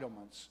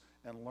entitlements,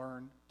 and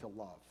learn to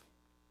love.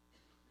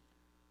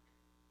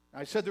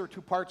 I said there are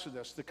two parts of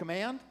this. The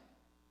command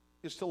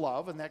is to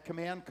love, and that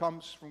command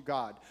comes from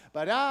God.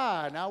 But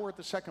now we're at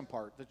the second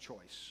part, the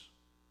choice.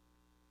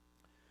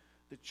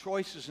 The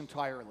choice is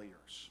entirely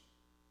yours.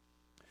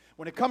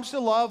 When it comes to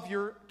love,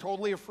 you're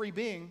totally a free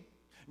being.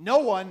 No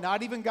one,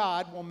 not even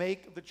God, will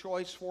make the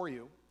choice for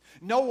you.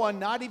 No one,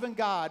 not even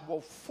God,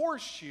 will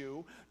force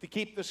you to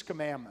keep this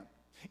commandment.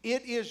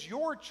 It is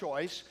your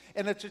choice,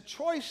 and it's a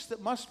choice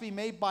that must be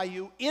made by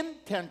you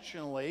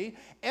intentionally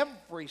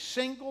every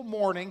single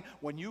morning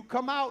when you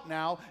come out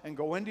now and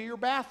go into your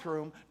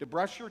bathroom to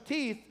brush your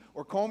teeth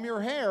or comb your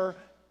hair.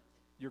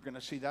 You're going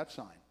to see that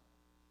sign.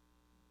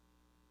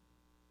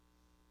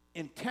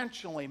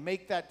 Intentionally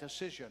make that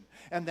decision.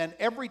 And then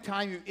every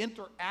time you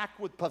interact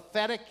with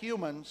pathetic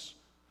humans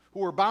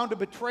who are bound to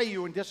betray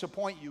you and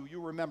disappoint you,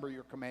 you remember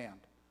your command.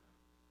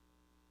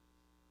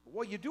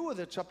 What you do with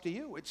it's up to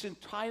you. It's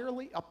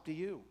entirely up to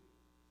you.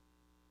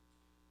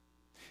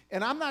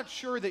 And I'm not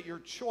sure that your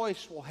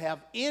choice will have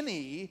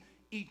any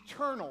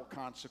eternal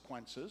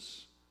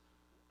consequences.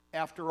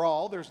 After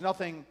all, there's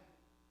nothing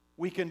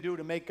we can do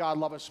to make God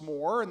love us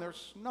more, and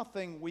there's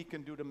nothing we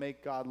can do to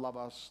make God love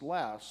us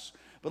less.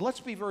 But let's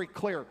be very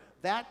clear.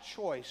 That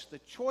choice, the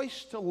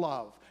choice to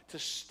love, to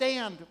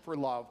stand for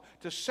love,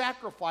 to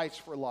sacrifice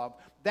for love,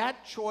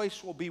 that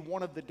choice will be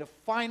one of the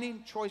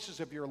defining choices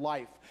of your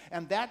life.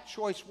 And that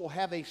choice will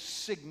have a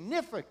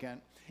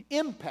significant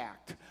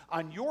impact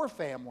on your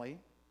family,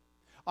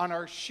 on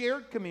our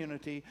shared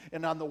community,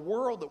 and on the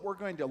world that we're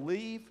going to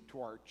leave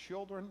to our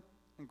children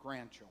and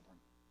grandchildren.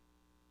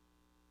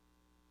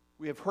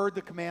 We have heard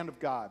the command of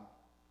God,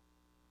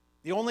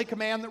 the only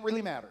command that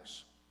really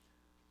matters.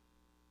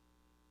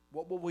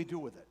 What will we do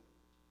with it?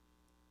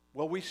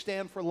 Will we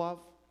stand for love?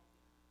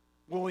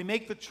 Will we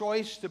make the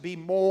choice to be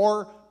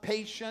more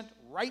patient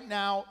right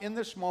now in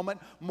this moment,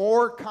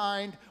 more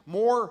kind,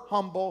 more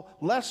humble,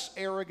 less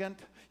arrogant?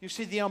 You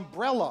see, the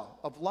umbrella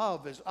of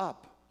love is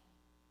up.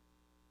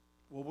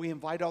 Will we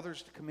invite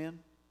others to come in,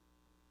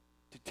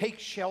 to take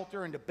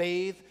shelter and to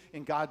bathe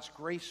in God's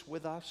grace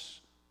with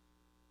us?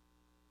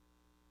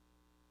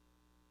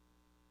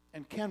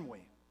 And can we?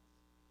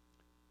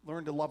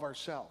 learn to love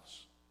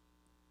ourselves.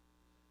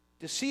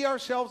 To see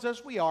ourselves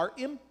as we are,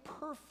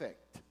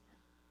 imperfect,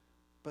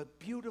 but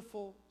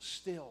beautiful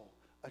still,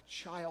 a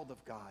child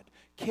of God.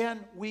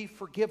 Can we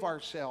forgive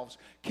ourselves?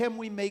 Can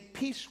we make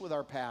peace with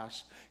our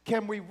past?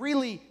 Can we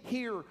really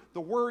hear the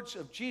words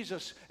of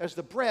Jesus as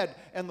the bread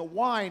and the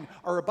wine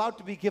are about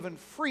to be given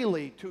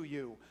freely to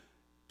you,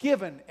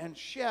 given and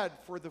shed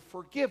for the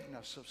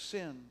forgiveness of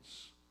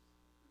sins?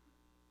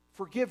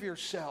 Forgive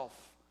yourself.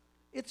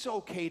 It's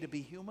okay to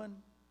be human.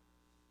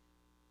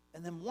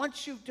 And then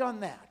once you've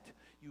done that,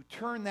 you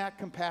turn that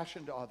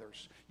compassion to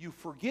others. You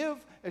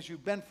forgive as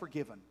you've been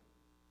forgiven.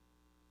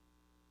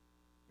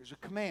 There's a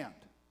command,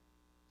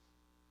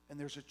 and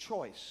there's a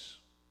choice.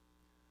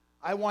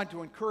 I want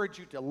to encourage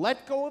you to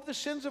let go of the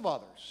sins of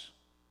others,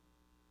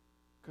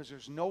 because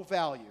there's no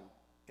value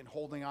in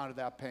holding on to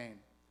that pain.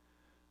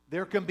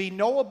 There can be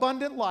no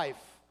abundant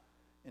life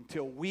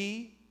until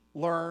we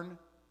learn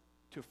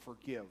to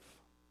forgive.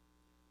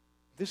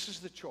 This is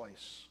the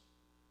choice.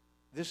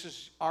 This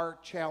is our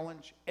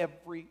challenge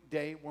every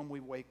day when we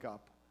wake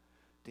up.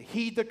 To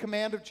heed the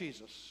command of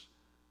Jesus,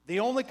 the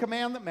only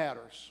command that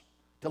matters.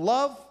 To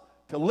love,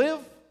 to live,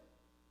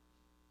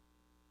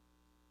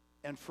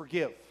 and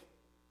forgive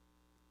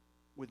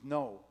with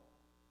no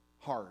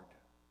hard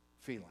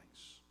feelings.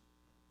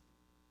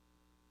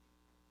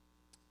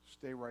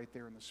 Stay right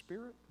there in the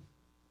Spirit.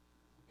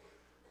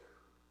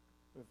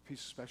 We have a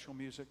piece of special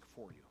music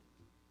for you.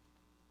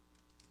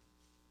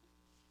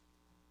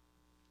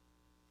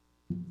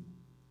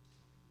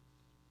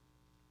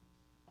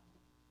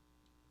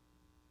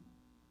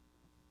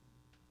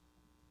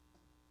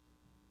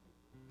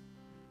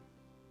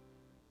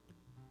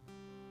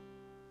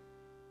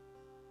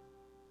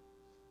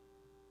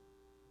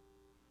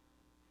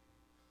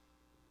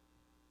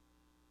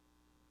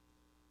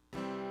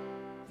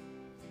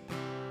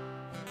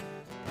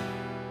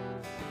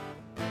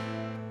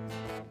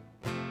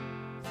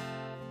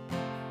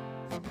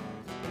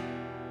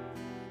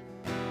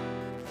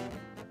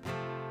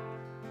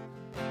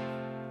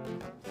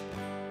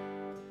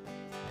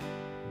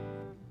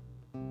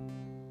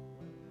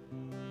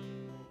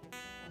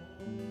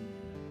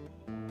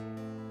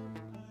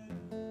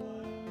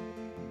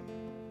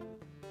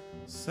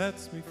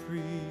 Sets me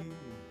free.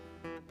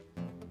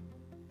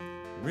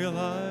 Will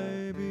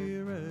I be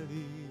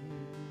ready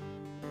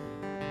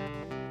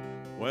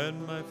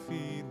when my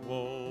feet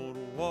won't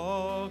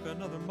walk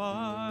another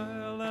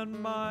mile and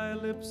my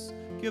lips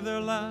give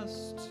their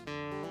last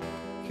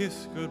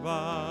kiss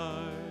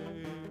goodbye?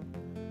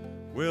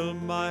 Will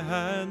my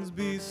hands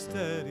be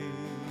steady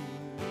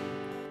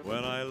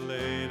when I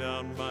lay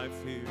down my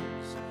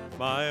fears,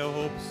 my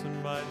hopes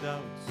and my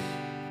doubts,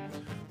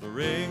 the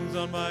rings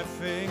on my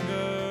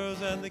fingers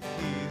and the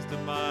keys to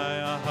my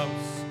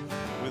house,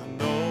 with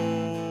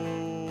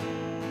no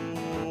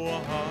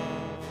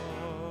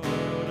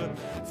hard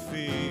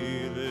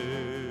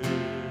feeling?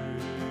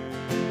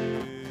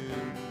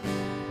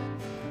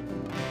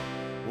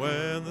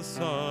 When the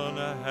sun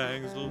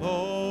hangs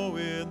low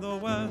in the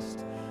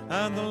west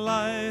and the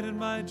light in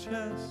my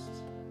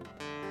chest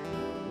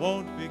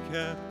won't be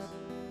kept,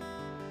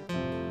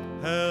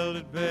 held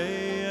at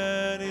bay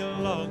any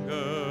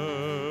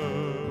longer.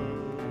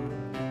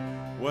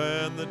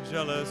 When the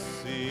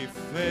jealousy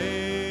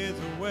fades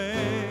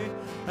away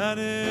and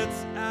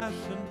it's ash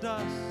and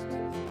dust,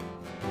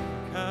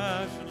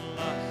 cash and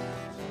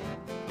lust,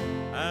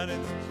 and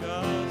it's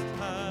just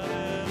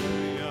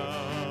hallelujah,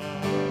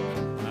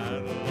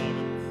 and love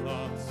in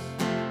thoughts,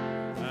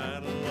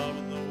 and love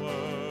in the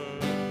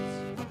words,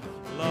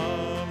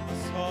 love in the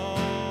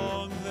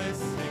songs they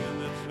sing in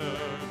the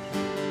church,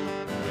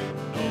 with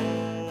no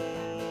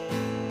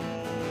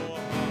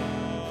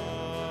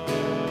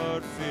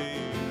hard feeling.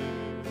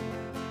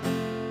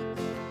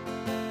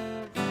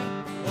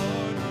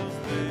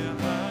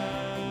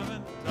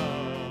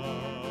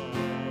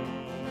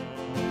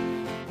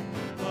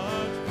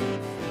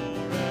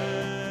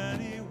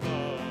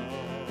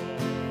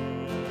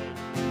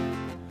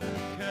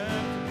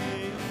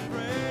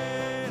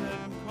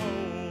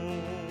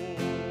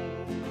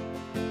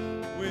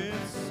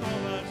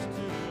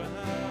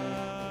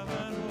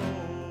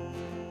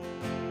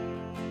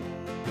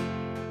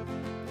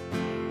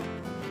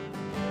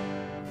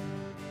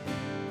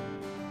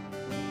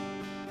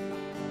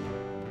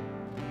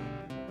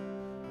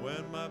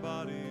 My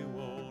body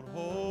won't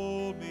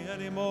hold me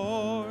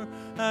anymore,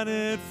 and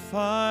it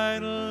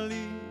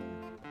finally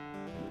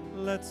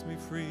lets me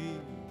free.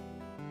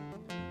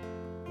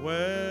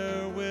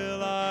 Where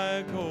will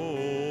I go?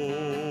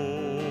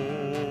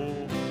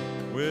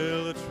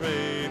 Will the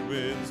trade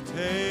winds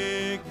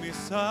take me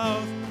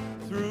south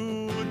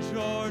through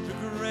Georgia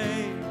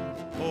gray,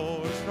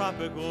 or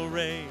tropical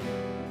rain,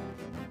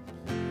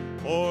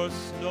 or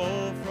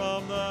snow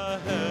from the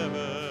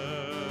heavens?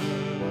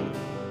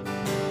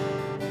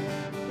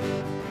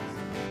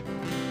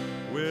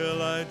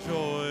 Will I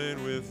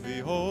join with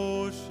the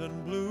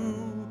ocean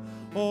blue,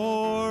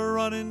 or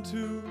run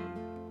into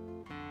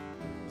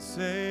the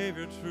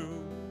Savior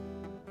true?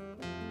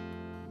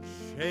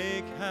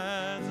 Shake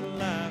hands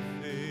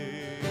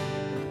laughing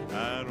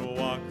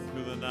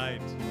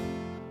night,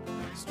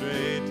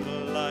 straight to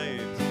the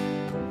light,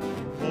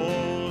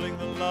 holding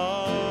the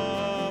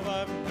love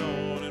I've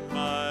known in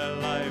my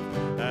life,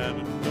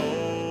 and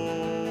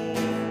know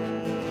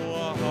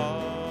a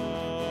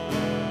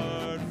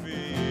hard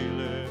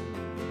feeling.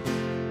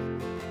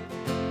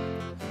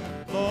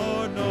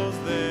 Lord knows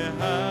they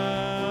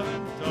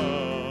haven't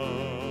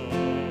done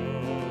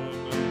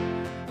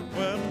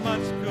well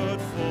much good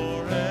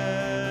for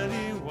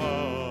anyone.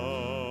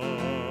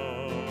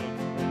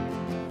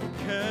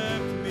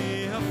 Kept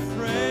me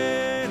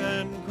afraid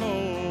and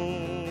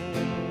cold,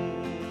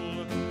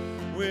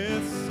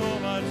 with so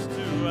much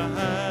to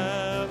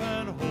have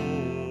and hold.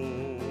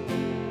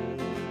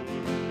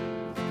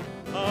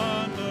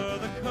 Under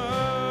the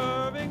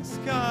curving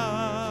sky,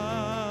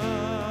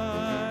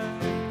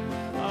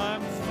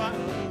 I'm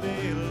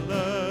finally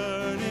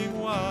learning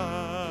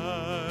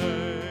why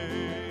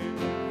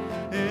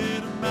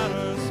it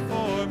matters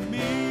for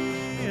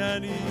me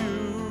and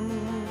you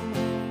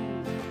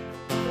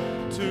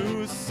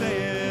to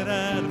say it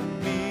and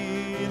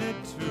mean it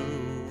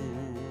too.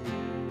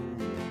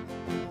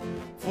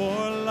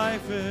 For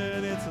life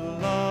in its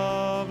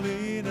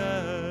loveliness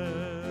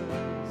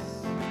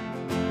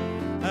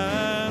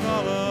and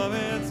all of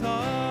its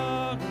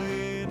ugliness,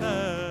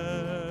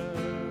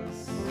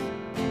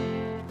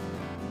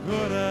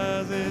 good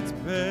as it's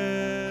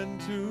been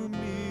to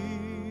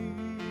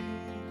me,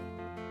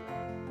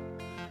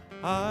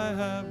 I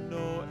have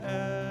no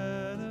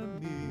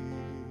enemies.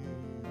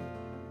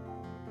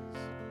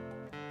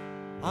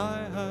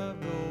 I have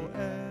no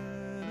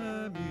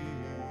enemies.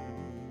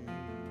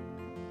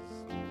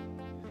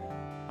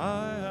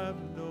 I have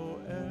no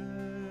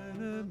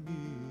enemies.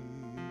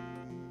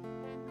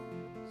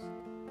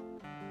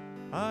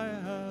 I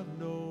have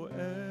no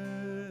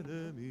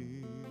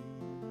enemies.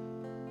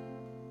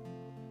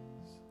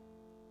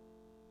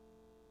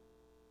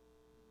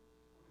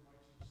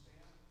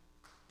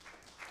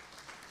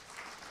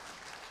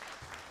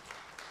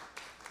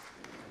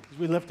 As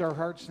we lift our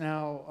hearts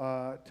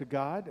now to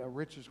God,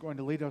 Rich is going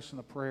to lead us in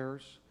the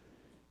prayers.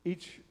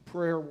 Each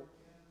prayer will end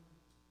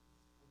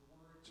with the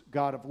words,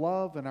 God of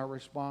love, and our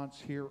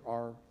response, hear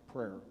our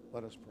prayer.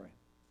 Let us pray.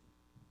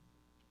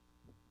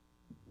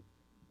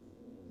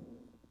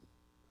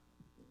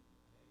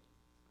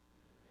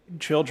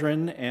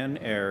 Children and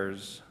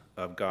heirs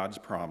of God's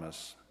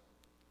promise,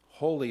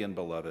 holy and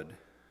beloved,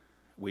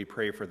 we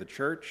pray for the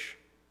church,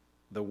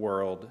 the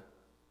world,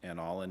 and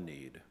all in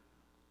need.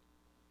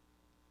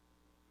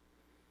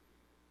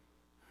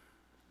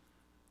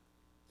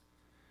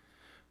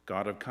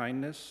 God of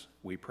kindness,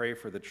 we pray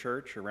for the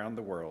church around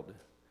the world.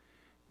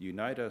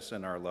 Unite us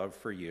in our love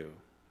for you.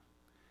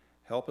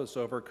 Help us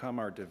overcome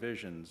our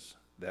divisions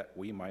that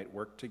we might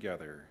work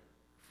together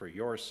for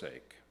your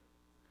sake.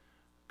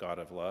 God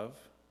of love,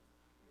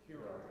 hear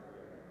our prayer.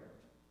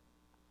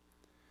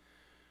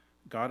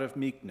 God of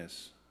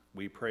meekness,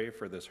 we pray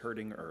for this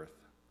hurting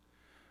earth.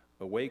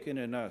 Awaken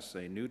in us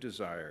a new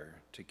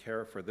desire to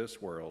care for this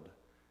world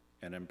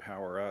and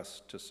empower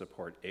us to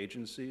support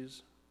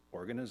agencies,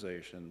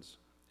 organizations,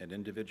 and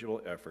individual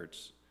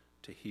efforts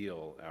to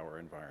heal our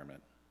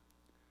environment.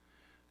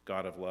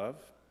 God of love,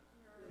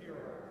 hear our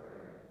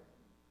prayer.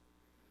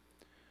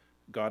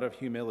 God of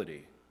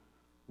humility,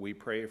 we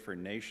pray for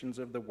nations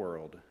of the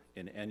world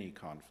in any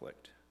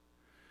conflict.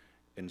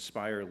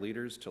 Inspire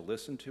leaders to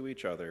listen to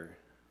each other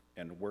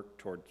and work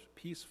toward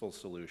peaceful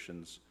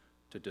solutions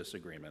to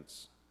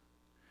disagreements.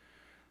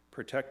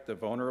 Protect the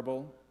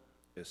vulnerable,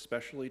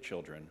 especially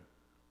children,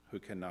 who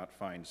cannot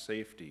find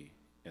safety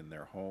in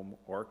their home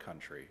or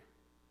country.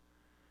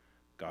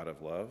 God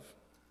of love,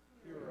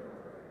 hear our prayer.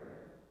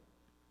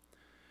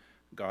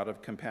 God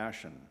of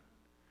compassion,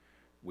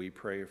 we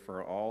pray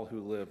for all who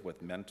live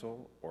with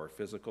mental or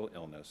physical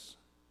illness.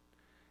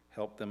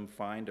 Help them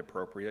find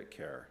appropriate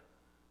care.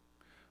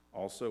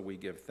 Also, we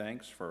give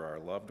thanks for our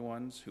loved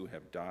ones who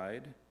have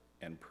died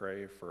and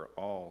pray for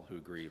all who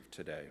grieve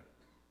today.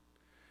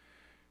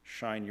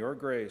 Shine your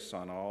grace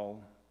on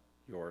all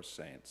your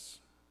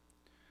saints.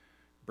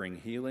 Bring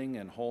healing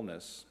and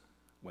wholeness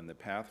when the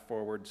path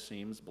forward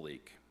seems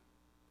bleak.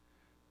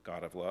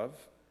 God of love,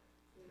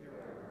 hear our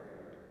prayer.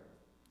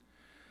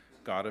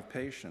 God of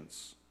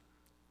patience,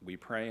 we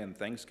pray in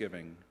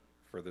thanksgiving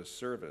for the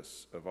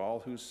service of all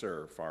who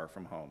serve far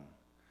from home.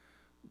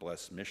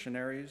 Bless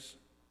missionaries,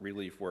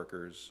 relief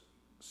workers,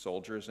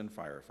 soldiers, and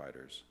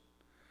firefighters.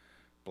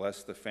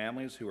 Bless the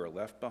families who are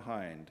left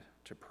behind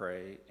to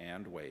pray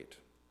and wait.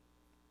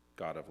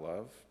 God of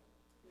love,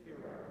 hear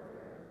our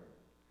prayer.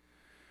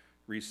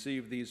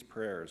 Receive these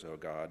prayers, O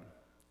God,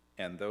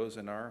 and those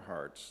in our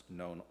hearts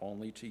known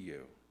only to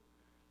you.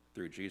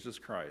 Through Jesus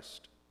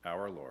Christ,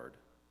 our Lord.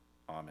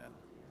 Amen.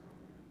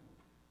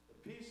 The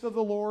peace of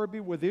the Lord be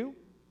with you.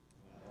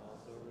 And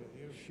also with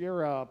you.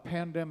 Share a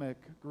pandemic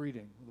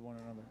greeting with one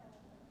another.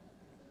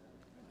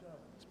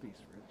 It's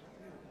peace, Rich.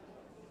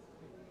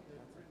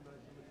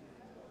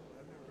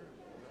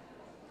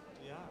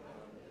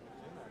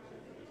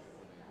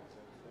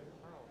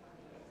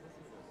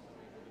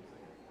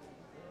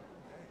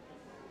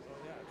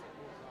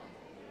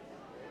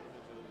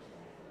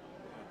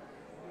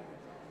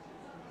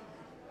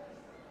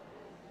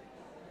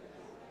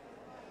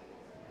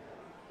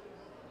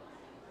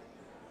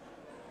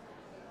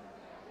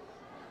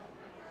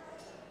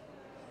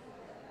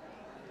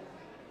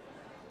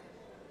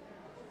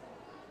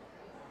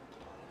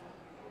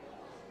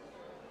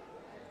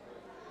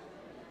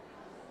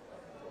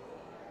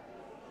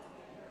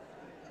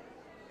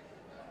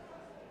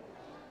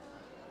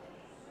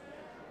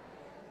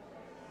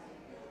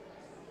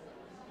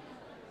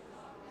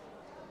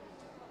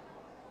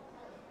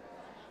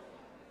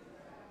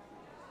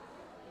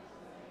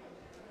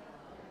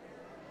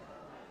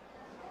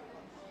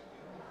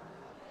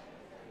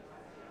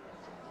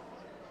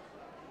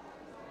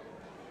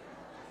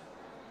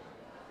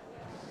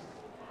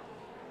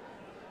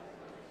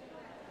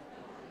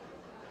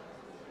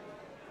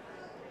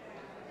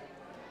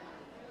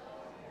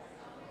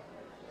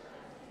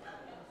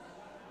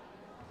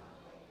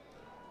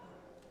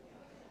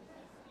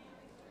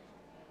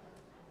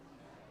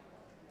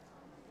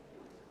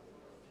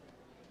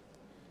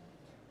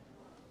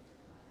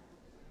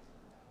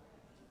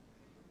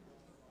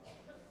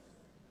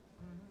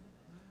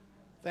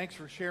 Thanks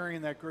for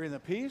sharing that greeting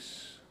of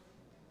peace.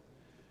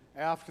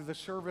 After the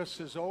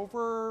service is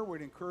over,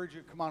 we'd encourage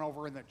you to come on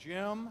over in the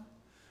gym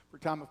for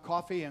time of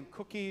coffee and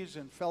cookies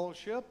and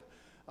fellowship.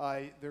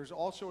 There's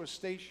also a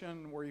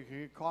station where you can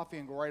get coffee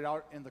and go right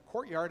out in the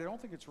courtyard. I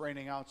don't think it's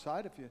raining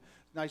outside.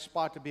 Nice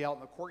spot to be out in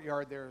the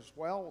courtyard there as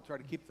well. We'll try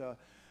to keep the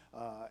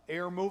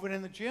air moving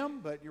in the gym,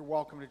 but you're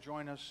welcome to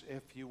join us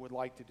if you would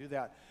like to do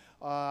that.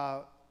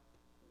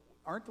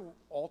 Aren't the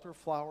altar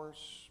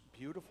flowers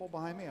beautiful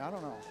behind me? I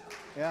don't know.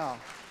 Yeah.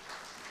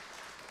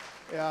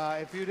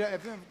 If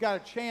you've got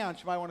a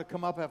chance, you might want to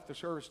come up after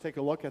service, take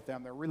a look at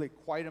them. They're really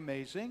quite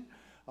amazing.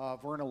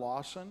 Verna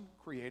Lawson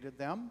created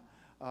them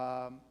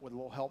with a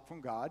little help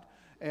from God,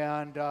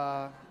 and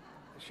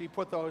she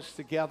put those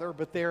together.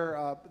 But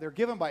they're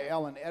given by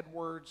Ellen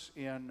Edwards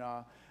in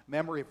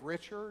memory of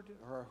Richard,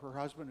 her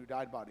husband, who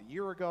died about a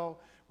year ago.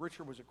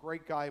 Richard was a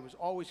great guy. He was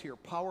always here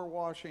power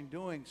washing,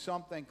 doing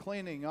something,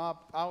 cleaning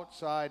up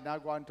outside. And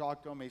I'd go out and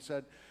talk to him. He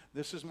said,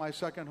 "This is my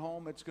second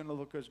home. It's going to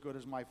look as good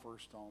as my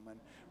first home." And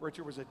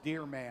Richard was a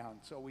dear man,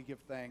 so we give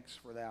thanks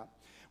for that.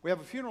 We have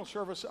a funeral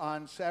service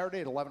on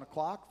Saturday at 11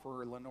 o'clock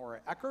for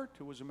Lenora Eckert,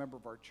 who was a member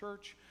of our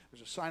church.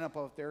 There's a sign-up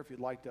out there if you'd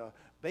like to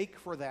bake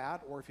for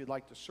that, or if you'd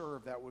like to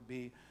serve. That would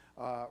be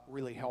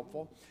really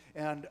helpful.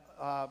 And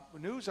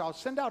news, I'll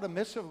send out a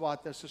missive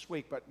about this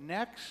week, but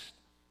next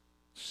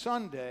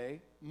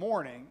Sunday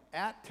morning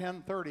at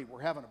 10:30, we're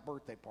having a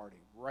birthday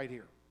party right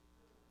here.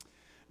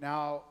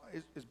 Now,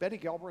 is Betty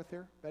Galbraith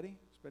here? Betty?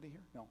 Is Betty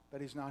here? No,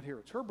 Betty's not here.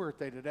 It's her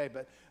birthday today,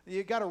 but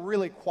you got to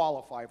really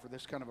qualify for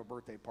this kind of a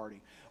birthday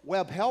party.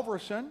 Webb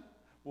Helverson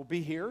will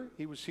be here.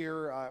 He was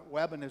here.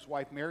 Webb and his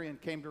wife Marion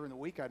came during the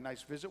week. I had a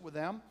nice visit with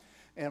them.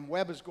 And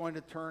Webb is going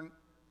to turn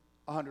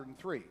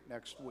 103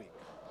 next week.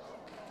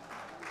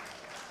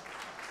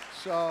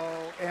 So,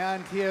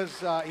 and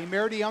he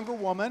married a younger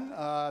woman.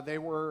 They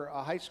were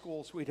high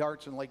school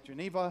sweethearts in Lake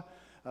Geneva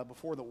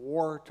before the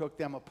war took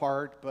them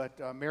apart. But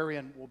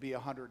Marion will be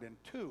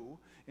 102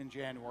 in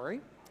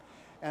January.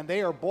 And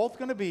they are both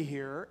going to be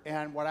here.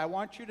 And what I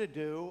want you to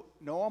do,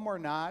 know them or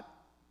not,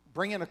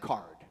 bring in a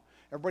card.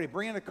 Everybody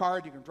bring in a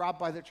card. You can drop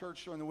by the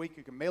church during the week.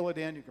 You can mail it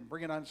in. You can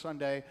bring it on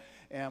Sunday.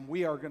 And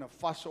we are going to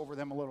fuss over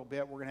them a little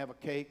bit. We're going to have a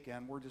cake,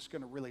 and we're just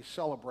going to really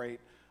celebrate.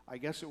 I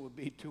guess it would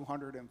be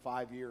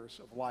 205 years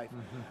of life.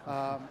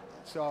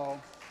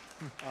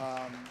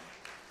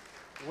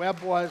 Webb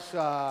was,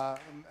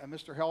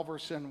 Mr.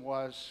 Helverson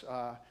was,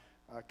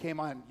 came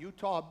on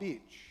Utah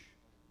Beach,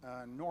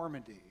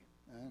 Normandy.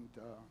 And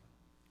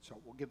so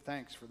we'll give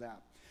thanks for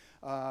that.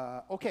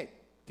 Okay,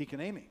 Deacon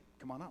Amy,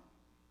 come on up.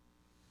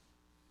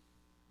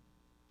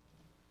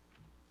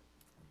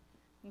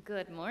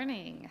 Good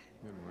morning.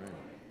 Good morning.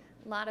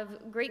 A lot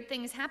of great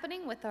things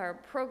happening with our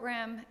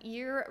program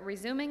year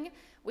resuming.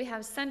 We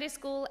have Sunday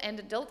school and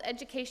adult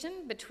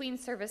education between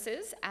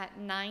services at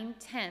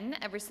 9:10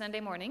 every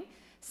Sunday morning.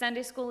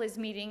 Sunday school is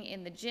meeting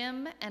in the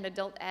gym, and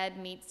adult ed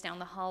meets down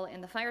the hall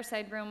in the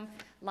fireside room.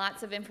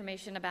 Lots of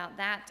information about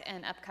that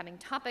and upcoming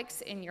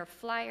topics in your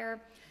flyer.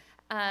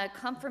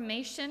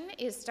 Confirmation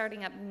is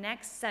starting up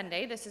next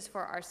Sunday. This is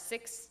for our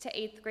 6th to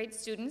 8th grade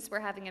students. We're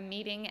having a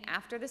meeting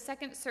after the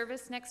second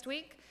service next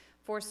week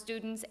for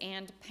students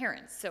and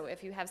parents. So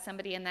if you have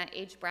somebody in that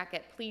age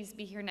bracket, please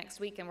be here next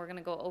week, and we're going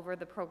to go over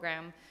the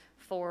program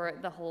for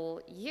the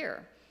whole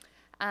year.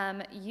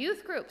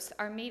 Youth groups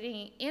are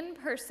meeting in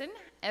person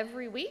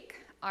every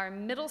week. Our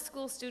middle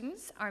school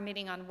students are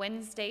meeting on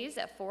Wednesdays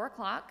at 4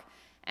 o'clock,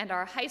 and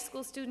our high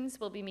school students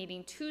will be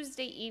meeting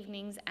Tuesday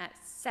evenings at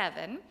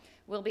 7.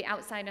 We'll be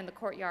outside in the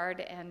courtyard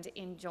and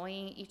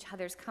enjoying each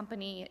other's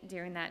company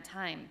during that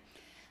time.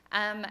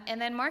 And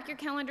then mark your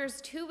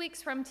calendars, 2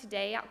 weeks from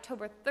today,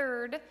 October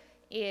 3rd,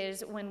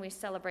 is when we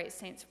celebrate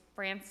St.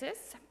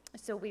 Francis.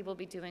 So we will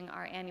be doing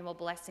our annual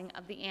blessing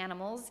of the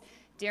animals.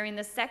 During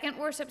the second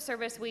worship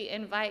service, we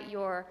invite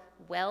your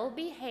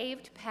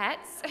well-behaved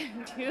pets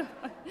to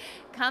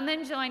come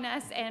and join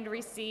us and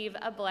receive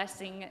a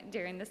blessing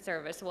during the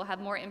service. We'll have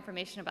more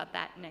information about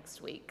that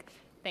next week.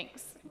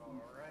 Thanks.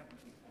 All right.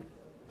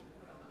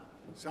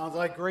 Sounds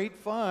like great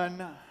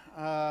fun.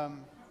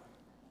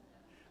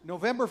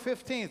 November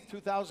 15th,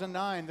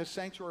 2009, this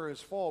sanctuary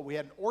is full. We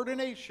had an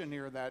ordination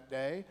here that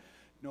day.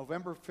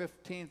 November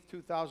 15th,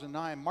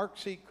 2009. Mark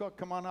C. Cook,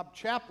 come on up.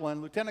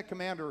 Chaplain, Lieutenant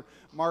Commander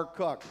Mark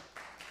Cook.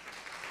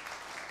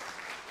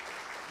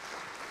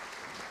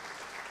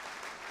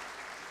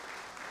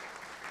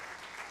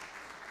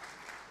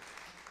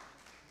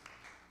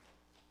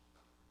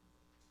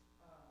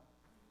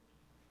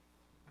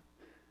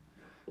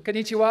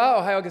 Konnichiwa,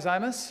 Ohio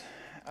gozaimasu.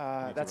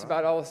 That's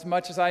about as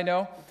much as I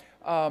know.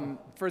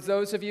 For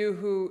those of you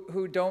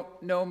who don't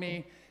know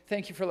me,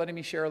 thank you for letting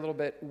me share a little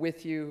bit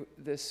with you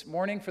this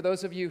morning. For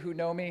those of you who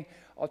know me,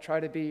 I'll try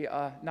to be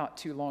not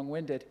too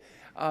long-winded.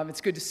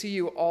 It's good to see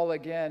you all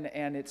again,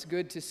 and it's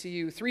good to see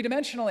you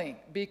three-dimensionally,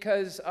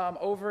 because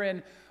over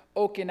in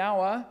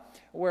Okinawa,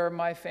 where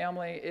my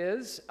family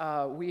is,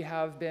 we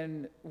have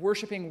been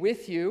worshiping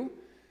with you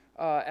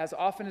as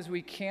often as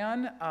we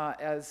can,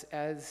 as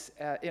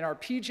in our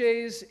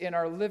PJs, in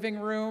our living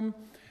room,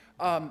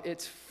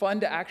 It's fun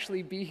to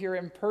actually be here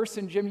in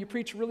person. Jim, you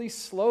preach really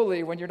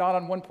slowly when you're not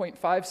on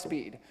 1.5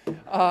 speed.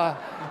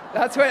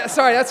 That's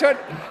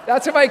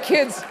what my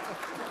kids.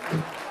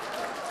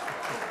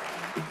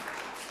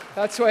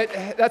 That's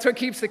what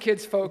keeps the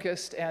kids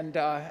focused. And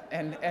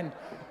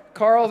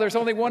Carl, there's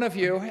only one of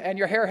you, and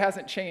your hair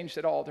hasn't changed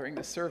at all during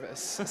this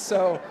service.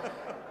 So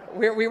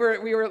we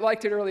were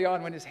liked it early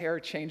on when his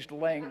hair changed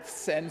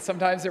lengths, and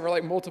sometimes there were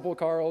like multiple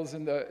Carls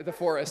in the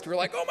forest. We're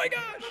like, oh my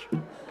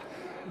gosh.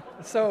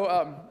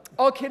 So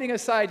all kidding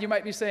aside, you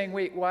might be saying,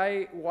 wait,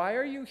 why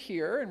are you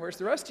here? And where's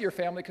the rest of your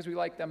family? Because we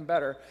like them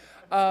better.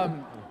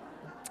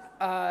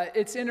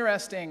 It's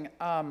interesting.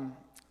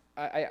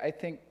 I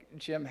think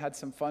Jim had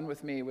some fun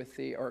with me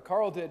or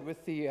Carl did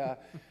with the,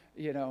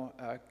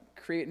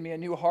 creating me a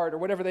new heart or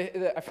whatever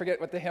I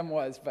forget what the hymn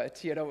was, but,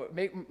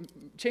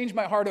 change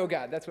my heart, oh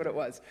God, that's what it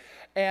was.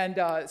 And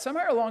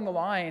somewhere along the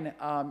line,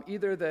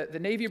 either the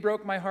Navy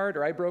broke my heart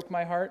or I broke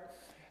my heart.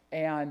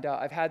 And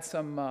I've had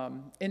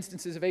some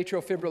instances of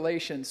atrial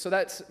fibrillation. So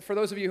that's, for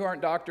those of you who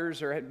aren't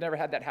doctors or have never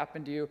had that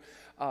happen to you,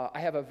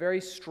 I have a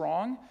very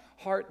strong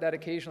heart that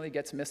occasionally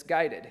gets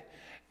misguided.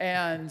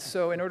 And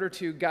so in order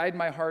to guide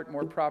my heart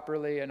more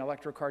properly, an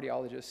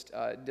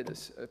electrocardiologist did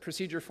this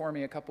procedure for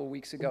me a couple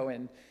weeks ago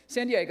in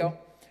San Diego.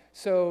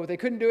 So they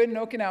couldn't do it in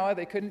Okinawa,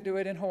 they couldn't do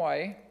it in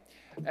Hawaii,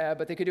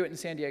 but they could do it in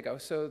San Diego.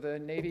 So the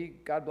Navy,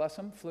 God bless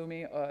them, flew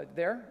me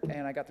there,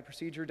 and I got the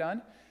procedure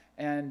done.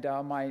 And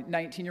my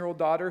 19-year-old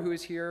daughter, who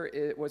is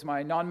here, was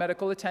my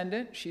non-medical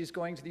attendant. She's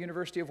going to the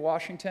University of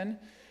Washington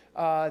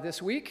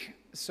this week,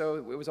 so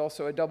it was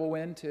also a double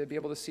win to be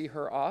able to see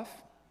her off.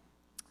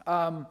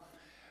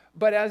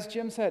 But as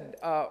Jim said,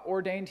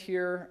 ordained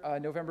here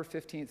November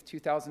 15th,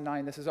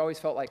 2009. This has always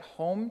felt like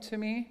home to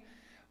me.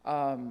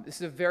 This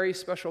is a very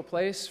special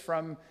place.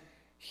 From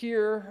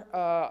here,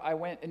 I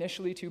went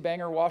initially to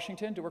Bangor,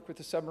 Washington to work with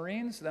the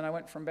submarines. Then I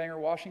went from Bangor,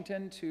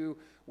 Washington to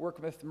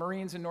work with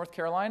Marines in North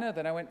Carolina.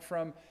 Then I went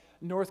from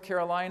North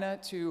Carolina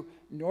to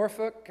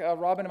Norfolk.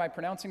 Robin, am I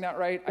pronouncing that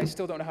right? I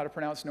still don't know how to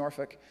pronounce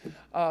Norfolk.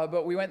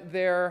 But we went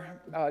there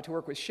to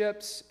work with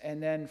ships,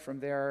 and then from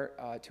there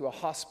to a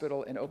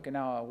hospital in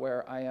Okinawa,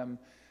 where I am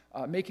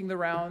making the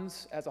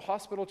rounds as a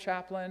hospital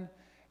chaplain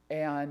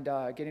and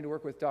getting to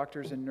work with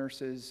doctors and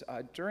nurses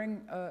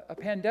during a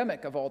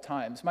pandemic of all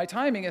times. My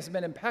timing has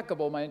been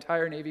impeccable my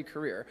entire Navy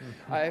career.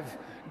 I've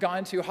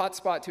gone to hot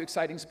spot to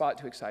exciting spot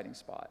to exciting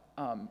spot.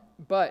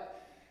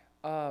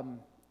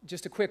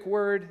 Just a quick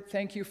word,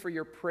 thank you for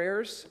your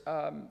prayers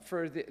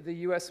for the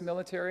U.S.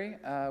 military.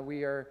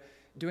 We are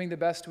doing the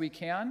best we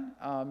can.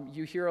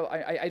 You hear,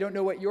 I don't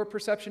know what your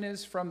perception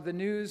is from the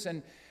news,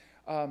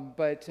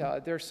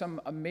 but there's some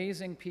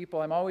amazing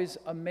people. I'm always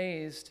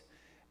amazed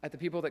at the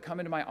people that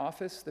come into my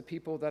office, the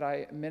people that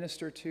I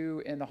minister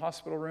to in the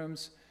hospital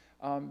rooms,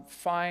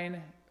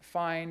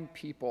 fine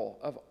people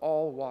of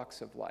all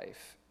walks of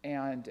life.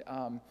 And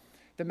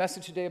the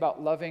message today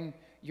about loving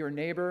your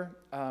neighbor,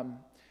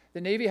 the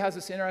Navy has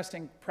this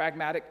interesting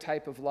pragmatic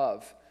type of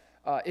love.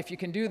 If you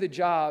can do the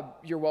job,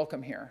 you're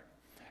welcome here.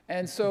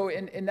 And so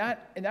in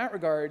that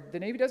regard, the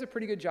Navy does a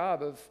pretty good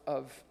job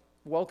of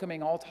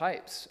welcoming all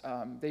types.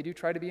 They do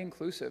try to be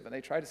inclusive, and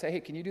they try to say, hey,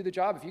 can you do the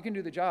job? If you can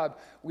do the job,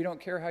 we don't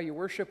care how you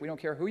worship, we don't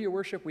care who you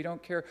worship, we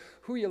don't care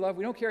who you love,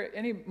 we don't care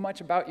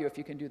much about you if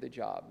you can do the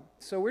job.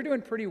 So we're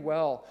doing pretty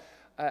well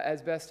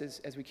as best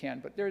as we can.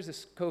 But there's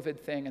this COVID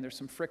thing, and there's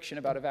some friction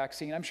about a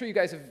vaccine. I'm sure you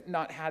guys have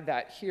not had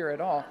that here at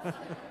all.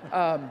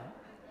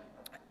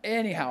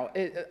 Anyhow,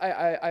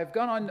 I've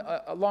gone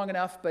on long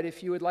enough, but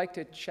if you would like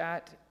to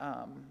chat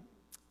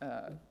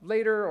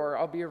later, or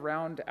I'll be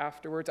around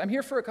afterwards. I'm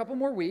here for a couple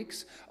more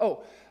weeks.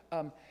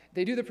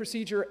 They do the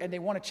procedure, and they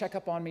want to check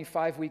up on me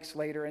 5 weeks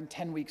later, and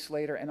 10 weeks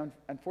later, and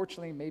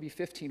unfortunately, maybe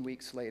 15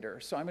 weeks later.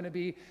 So I'm going to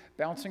be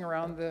bouncing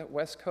around the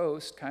West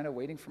Coast, kind of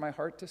waiting for my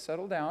heart to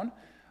settle down.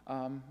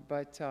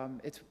 But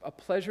it's a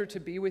pleasure to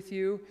be with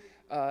you,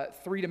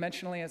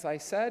 three-dimensionally, as I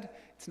said.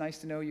 It's nice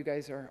to know you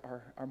guys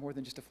are more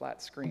than just a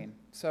flat screen.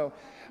 So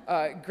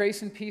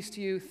grace and peace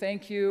to you.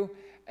 Thank you,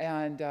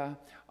 and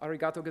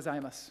arigato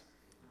gozaimasu.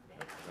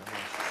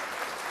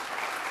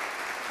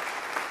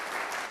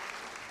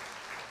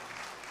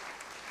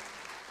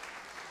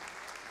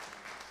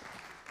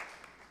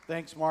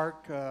 Thanks,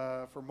 Mark,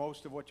 for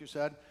most of what you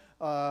said.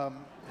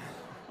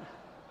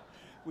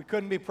 We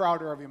couldn't be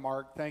prouder of you,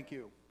 Mark. Thank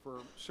you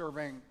for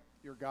serving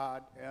your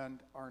God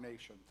and our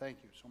nation. Thank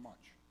you so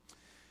much.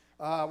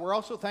 We're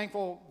also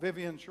thankful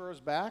Vivian Shura is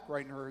back,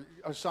 right in her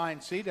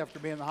assigned seat after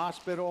being in the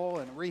hospital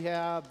and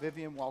rehab.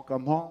 Vivian,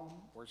 welcome home.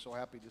 We're so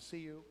happy to see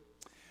you.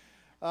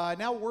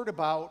 Now a word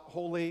about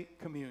Holy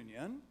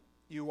Communion.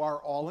 You are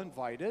all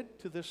invited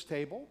to this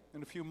table.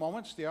 In a few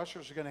moments, the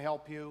ushers are going to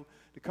help you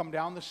to come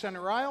down the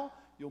center aisle.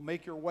 You'll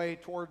make your way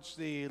towards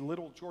the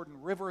Little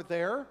Jordan River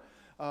there,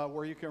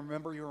 where you can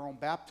remember your own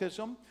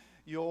baptism.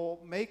 You'll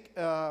make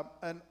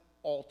an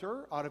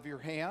altar out of your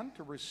hand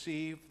to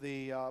receive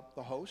the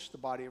host, the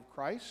body of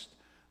Christ,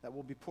 that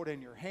will be put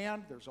in your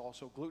hand. There's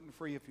also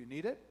gluten-free if you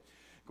need it.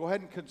 Go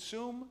ahead and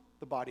consume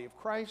the body of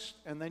Christ,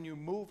 and then you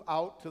move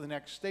out to the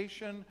next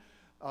station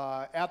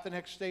At the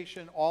next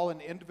station, all in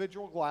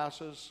individual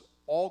glasses,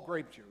 all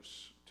grape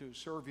juice to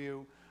serve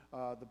you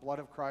the blood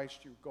of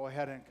Christ. You go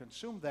ahead and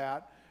consume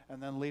that,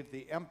 and then leave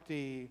the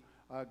empty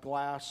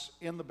glass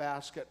in the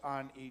basket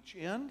on each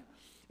end.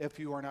 If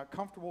you are not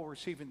comfortable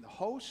receiving the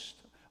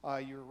host,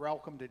 you're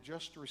welcome to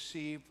just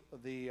receive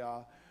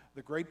the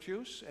grape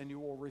juice, and you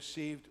will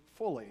receive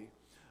fully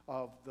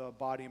of the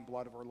body and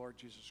blood of our Lord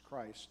Jesus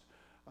Christ.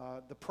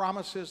 The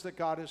promise is that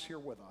God is here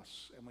with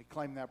us, and we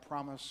claim that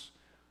promise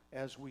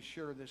as we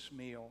share this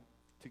meal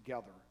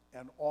together.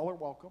 And all are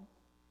welcome.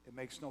 It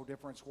makes no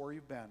difference where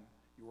you've been.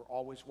 You are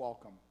always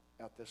welcome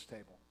at this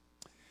table.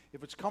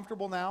 If it's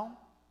comfortable now,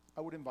 I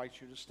would invite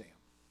you to stand.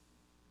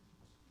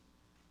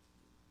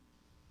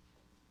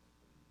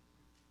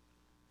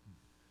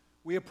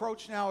 We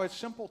approach now a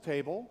simple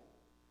table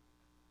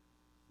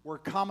where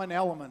common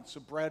elements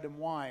of bread and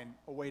wine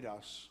await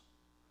us.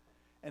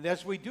 And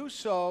as we do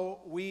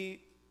so,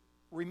 we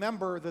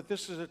remember that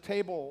this is a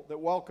table that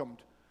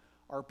welcomed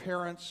our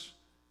parents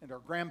and our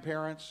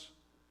grandparents,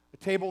 a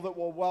table that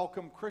will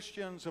welcome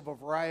Christians of a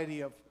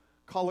variety of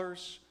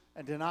colors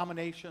and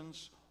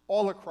denominations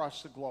all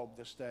across the globe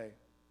this day.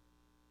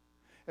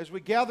 As we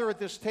gather at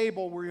this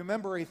table, we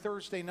remember a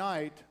Thursday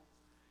night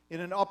in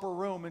an upper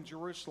room in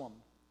Jerusalem.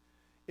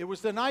 It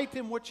was the night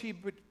in which he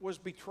was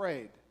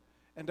betrayed,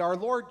 and our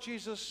Lord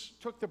Jesus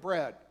took the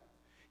bread.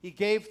 He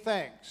gave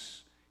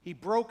thanks. He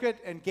broke it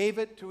and gave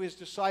it to his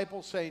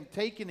disciples, saying,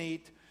 "Take and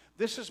eat.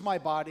 This is my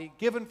body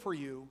given for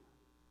you.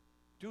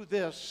 Do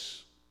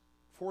this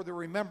for the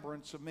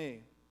remembrance of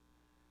me."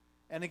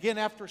 And again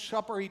after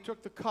supper he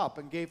took the cup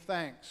and gave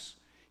thanks.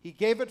 He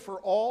gave it for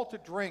all to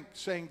drink,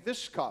 saying,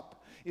 "This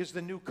cup is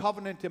the new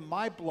covenant in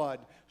my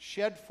blood,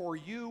 shed for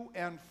you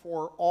and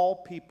for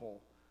all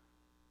people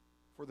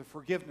for the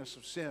forgiveness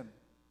of sin.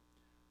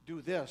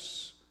 Do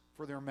this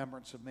for the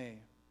remembrance of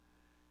me."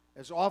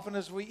 As often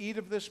as we eat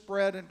of this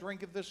bread and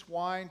drink of this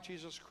wine,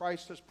 Jesus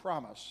Christ has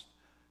promised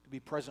to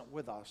be present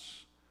with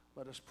us.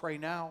 Let us pray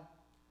now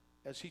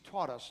as he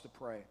taught us to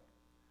pray.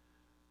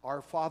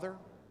 Our Father,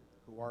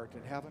 who art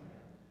in heaven,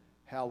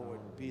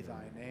 hallowed be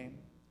thy name.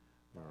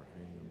 Thy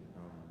kingdom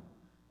come,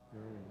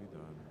 your will be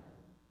done,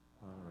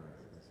 on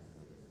earth as in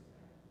heaven.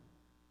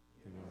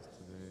 Give us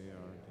today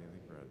our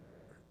daily bread.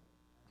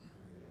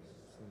 Forgive us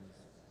our sins,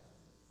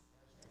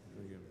 and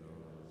forgive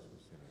those who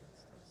sin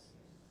against us.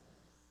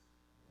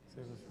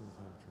 Save us from the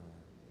time of trouble.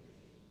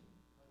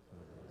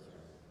 Deliver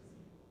us from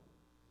evil.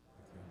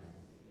 The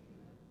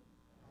kingdom,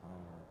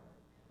 power,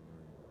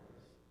 glory, yours,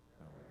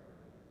 now and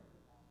forever.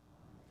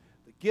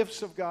 The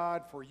gifts of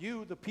God for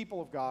you, the people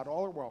of God,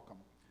 all are welcome.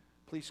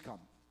 Please come.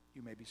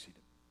 You may be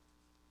seated.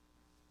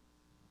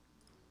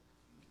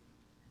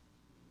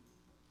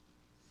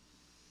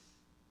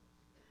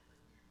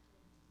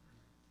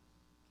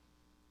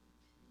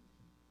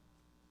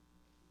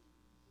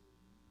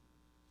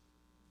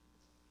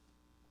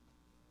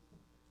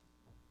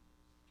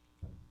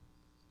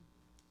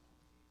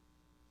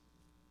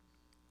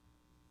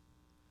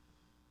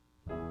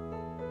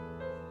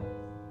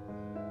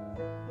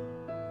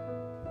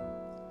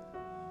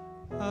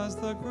 As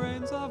the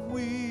grains of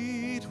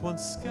wheat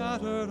once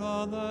scattered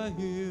on the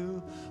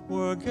hill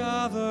were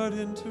gathered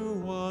into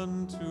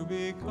one to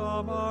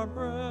become our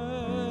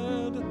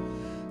bread,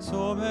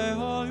 so may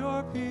all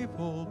your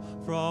people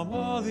from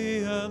all the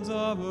ends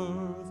of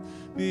earth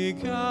be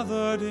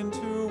gathered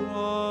into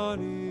one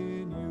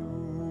in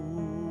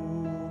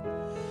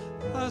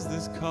you. As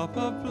this cup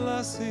of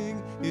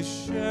blessing is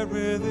shared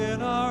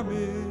within our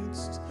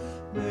midst,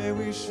 may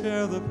we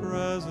share the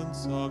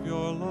presence of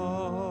your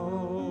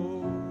love.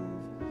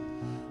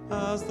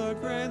 As the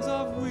grains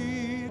of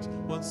wheat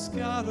once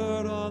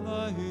scattered on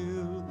the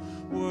hill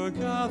were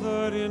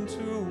gathered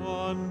into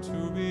one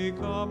to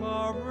become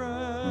our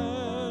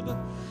bread,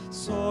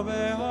 so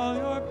may all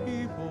your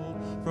people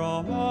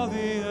from all the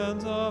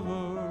ends of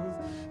earth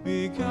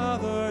be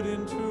gathered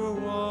into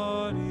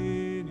one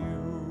in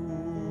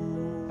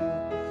you.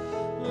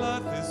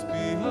 Let this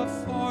be a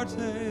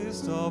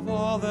foretaste of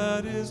all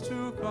that is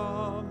to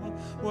come,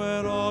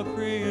 when all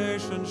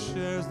creation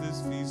shares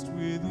this feast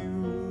with you.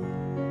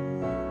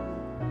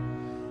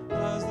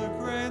 As the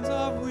grains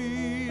of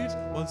wheat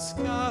once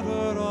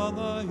scattered on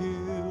the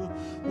hill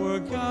were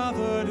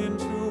gathered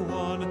into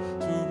one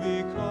to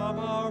become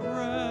our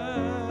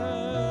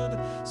bread,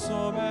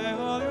 so may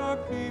all your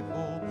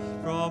people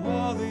from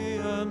all the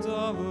ends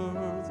of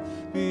earth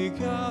be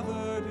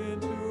gathered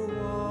into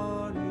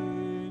one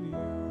in you.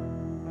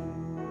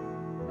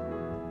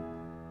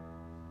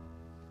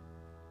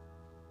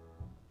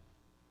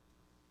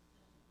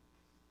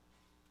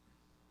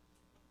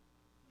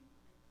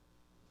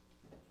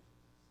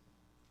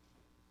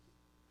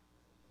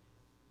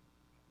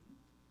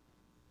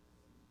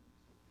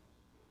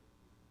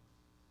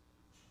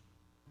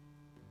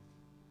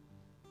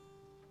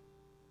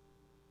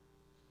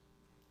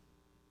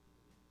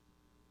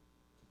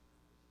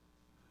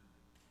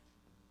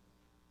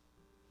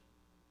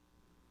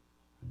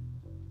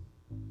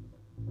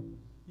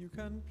 You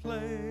can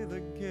play the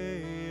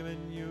game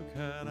and you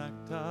can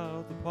act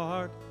out the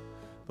part,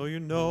 though you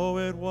know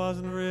it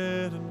wasn't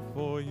written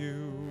for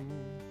you.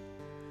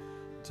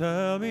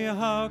 Tell me,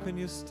 how can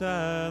you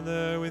stand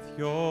there with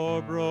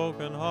your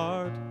broken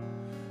heart,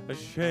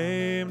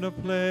 ashamed to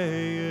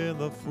play in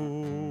the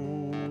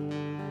fool?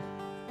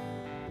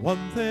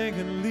 One thing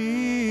can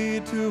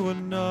lead to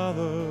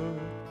another.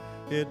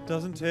 It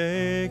doesn't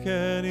take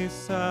any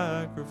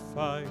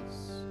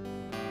sacrifice.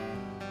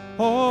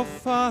 Oh,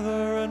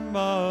 father and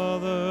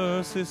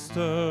mother,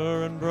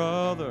 sister and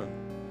brother,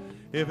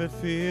 if it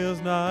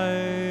feels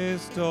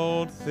nice,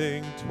 don't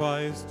think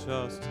twice.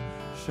 Just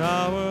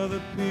shower the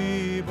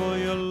people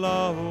you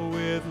love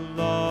with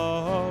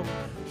love.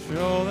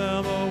 Show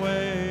them the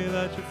way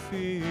that you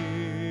feel.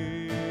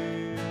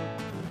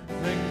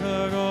 Things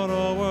are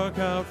gonna work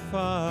out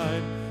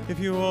fine if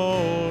you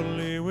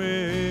only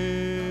will.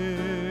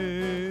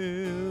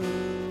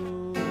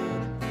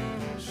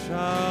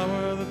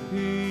 Shower the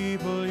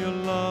people you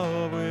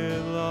love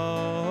with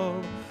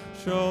love.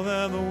 Show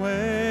them the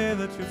way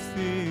that you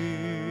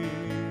feel.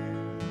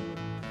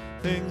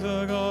 Things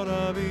are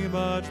gonna be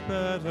much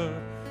better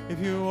if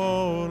you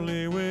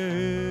only will.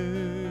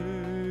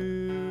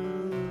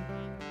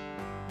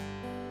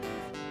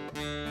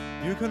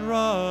 You can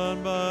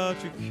run,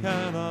 but you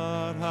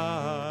cannot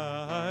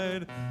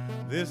hide.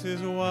 This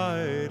is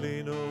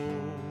widely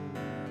known.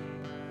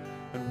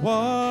 And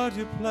what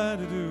you plan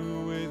to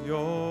do with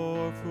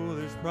your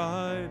foolish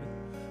pride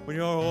when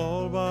you're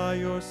all by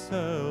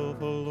yourself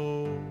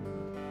alone?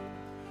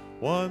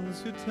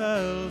 Once you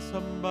tell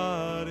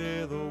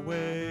somebody the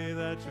way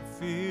that you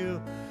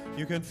feel,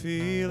 you can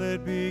feel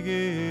it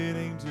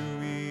beginning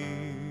to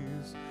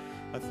ease.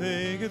 I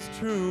think it's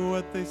true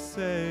what they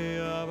say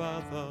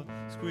about the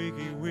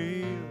squeaky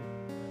wheel,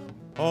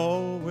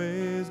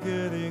 always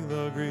getting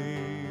the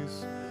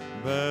grease.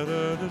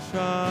 Better to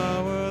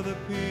shower the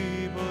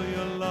people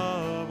you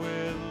love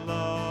with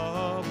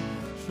love.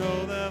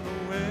 Show them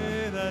the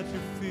way that you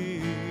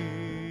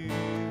feel.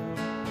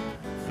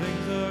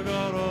 Things are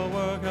gonna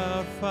work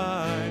out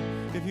fine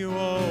if you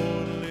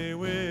only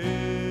will.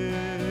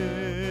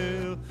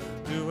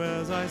 Do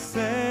as I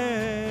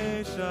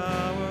say,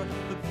 shower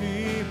the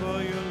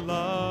people you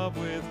love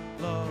with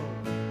love.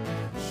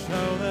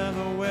 Show them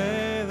the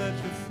way that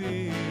you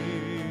feel.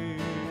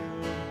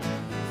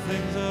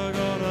 Things are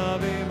gonna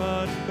be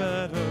much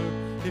better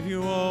if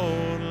you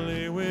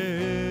only will.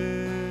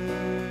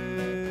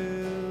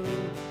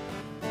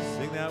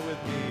 Sing that with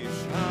me.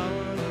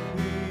 Shower the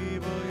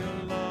people you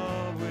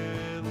love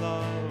with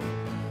love.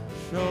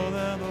 Show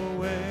them the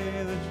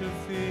way that you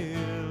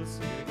feel.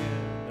 Sing it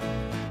again.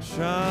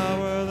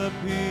 Shower the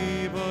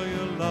people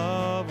you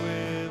love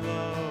with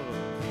love.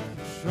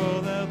 Show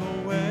them the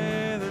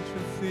way that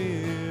you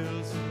feel.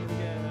 Sing it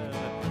again.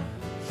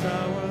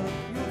 Shower them.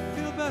 You'll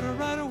feel better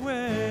right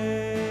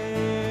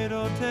away.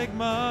 Don't take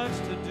much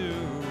to do.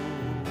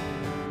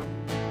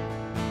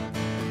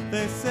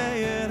 They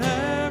say in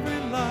every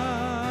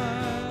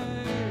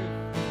life,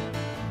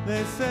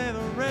 they say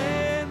the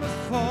rain must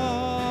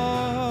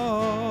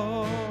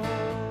fall.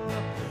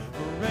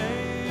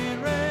 Rain,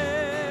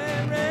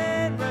 rain,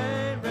 rain,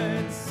 rain,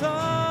 rain,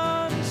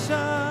 sunshine.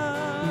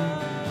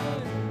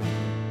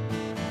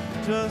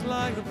 Just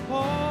like the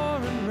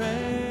pouring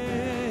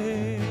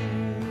rain,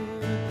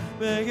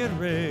 make it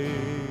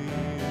rain.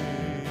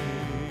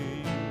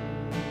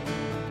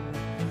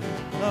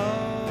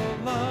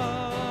 Love,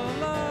 love,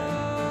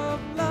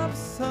 love, love,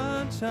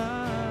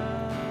 sunshine.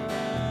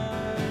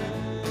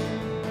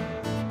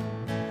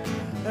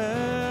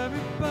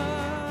 Everybody,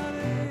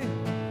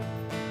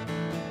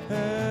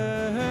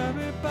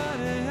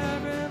 everybody,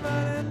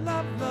 everybody,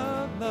 love,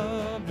 love,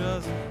 love.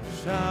 Just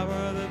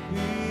shower the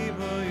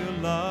people you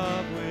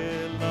love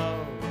with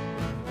love.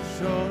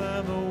 Show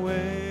them the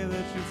way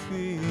that you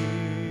feel.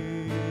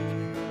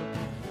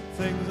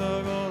 Things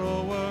are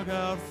gonna work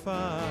out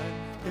fine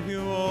if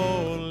you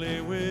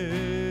only will.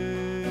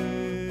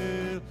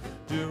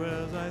 Do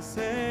as I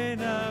say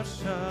now,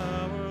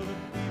 shower the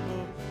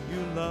people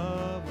you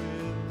love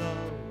with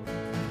love.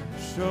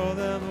 Show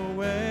them the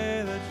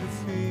way that you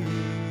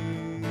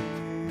feel.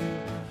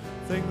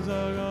 Things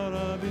are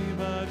gonna be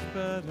much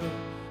better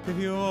if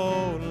you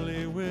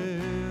only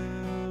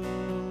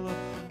will.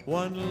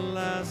 One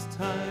last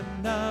time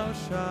now,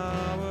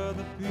 shower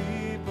the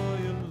people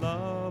you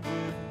love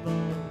with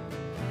love.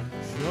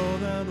 Show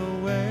them the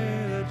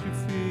way that you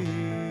feel.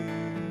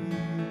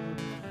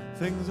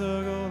 Things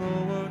are gonna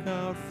work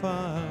out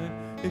fine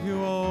if you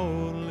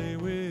only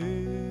will.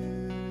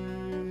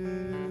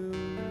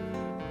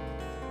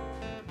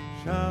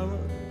 Shower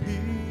the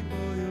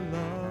people you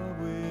love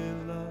with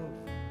love.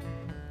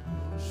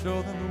 Show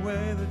them the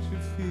way that you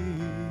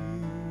feel.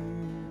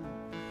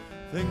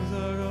 Things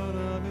are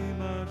gonna be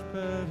much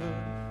better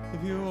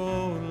if you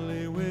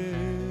only will.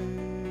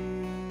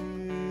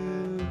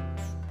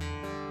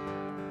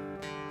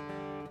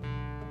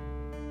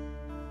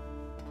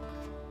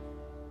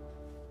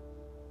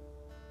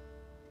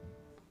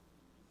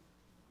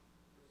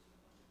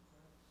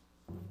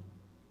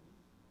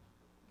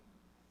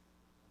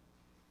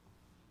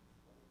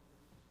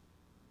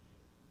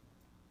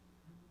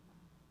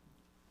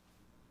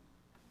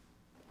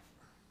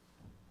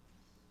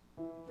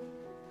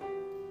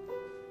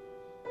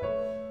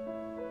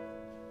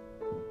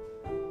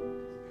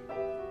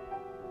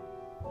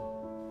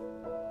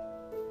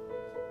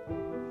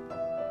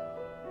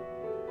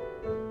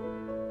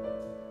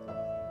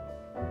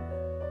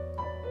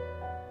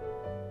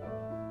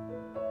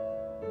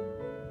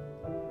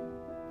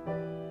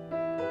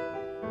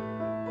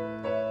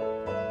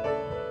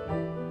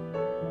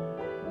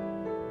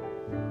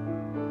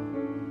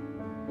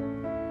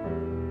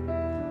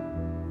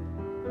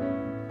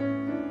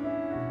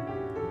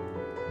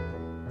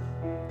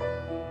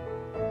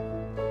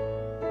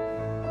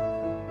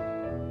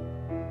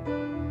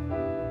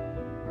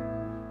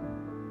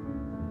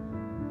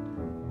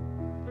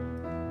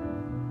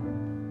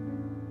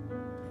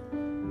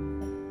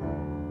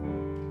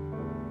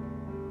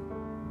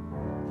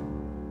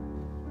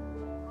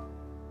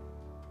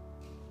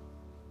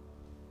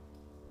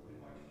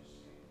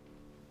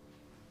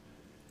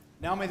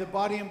 Now may the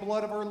body and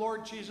blood of our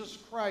Lord Jesus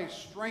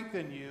Christ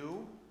strengthen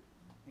you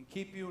and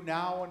keep you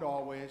now and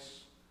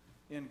always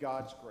in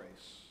God's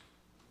grace.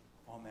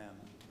 Amen.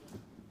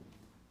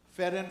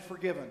 Fed and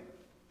forgiven.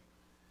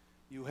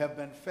 You have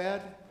been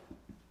fed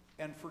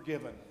and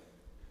forgiven.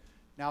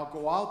 Now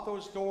go out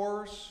those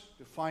doors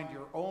to find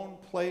your own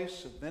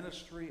place of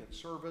ministry and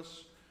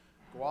service.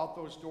 Go out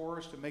those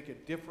doors to make a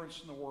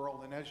difference in the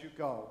world. And as you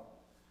go,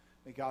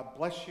 may God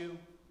bless you,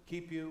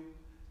 keep you.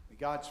 May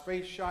God's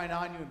face shine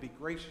on you and be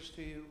gracious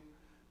to you.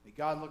 May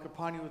God look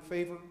upon you with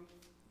favor,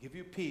 give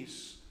you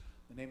peace.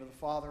 In the name of the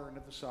Father, and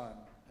of the Son,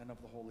 and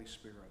of the Holy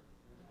Spirit.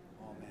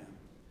 Amen.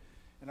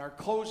 And our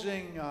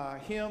closing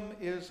hymn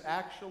is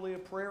actually a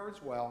prayer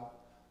as well.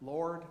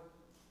 Lord,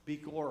 be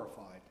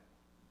glorified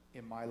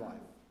in my life.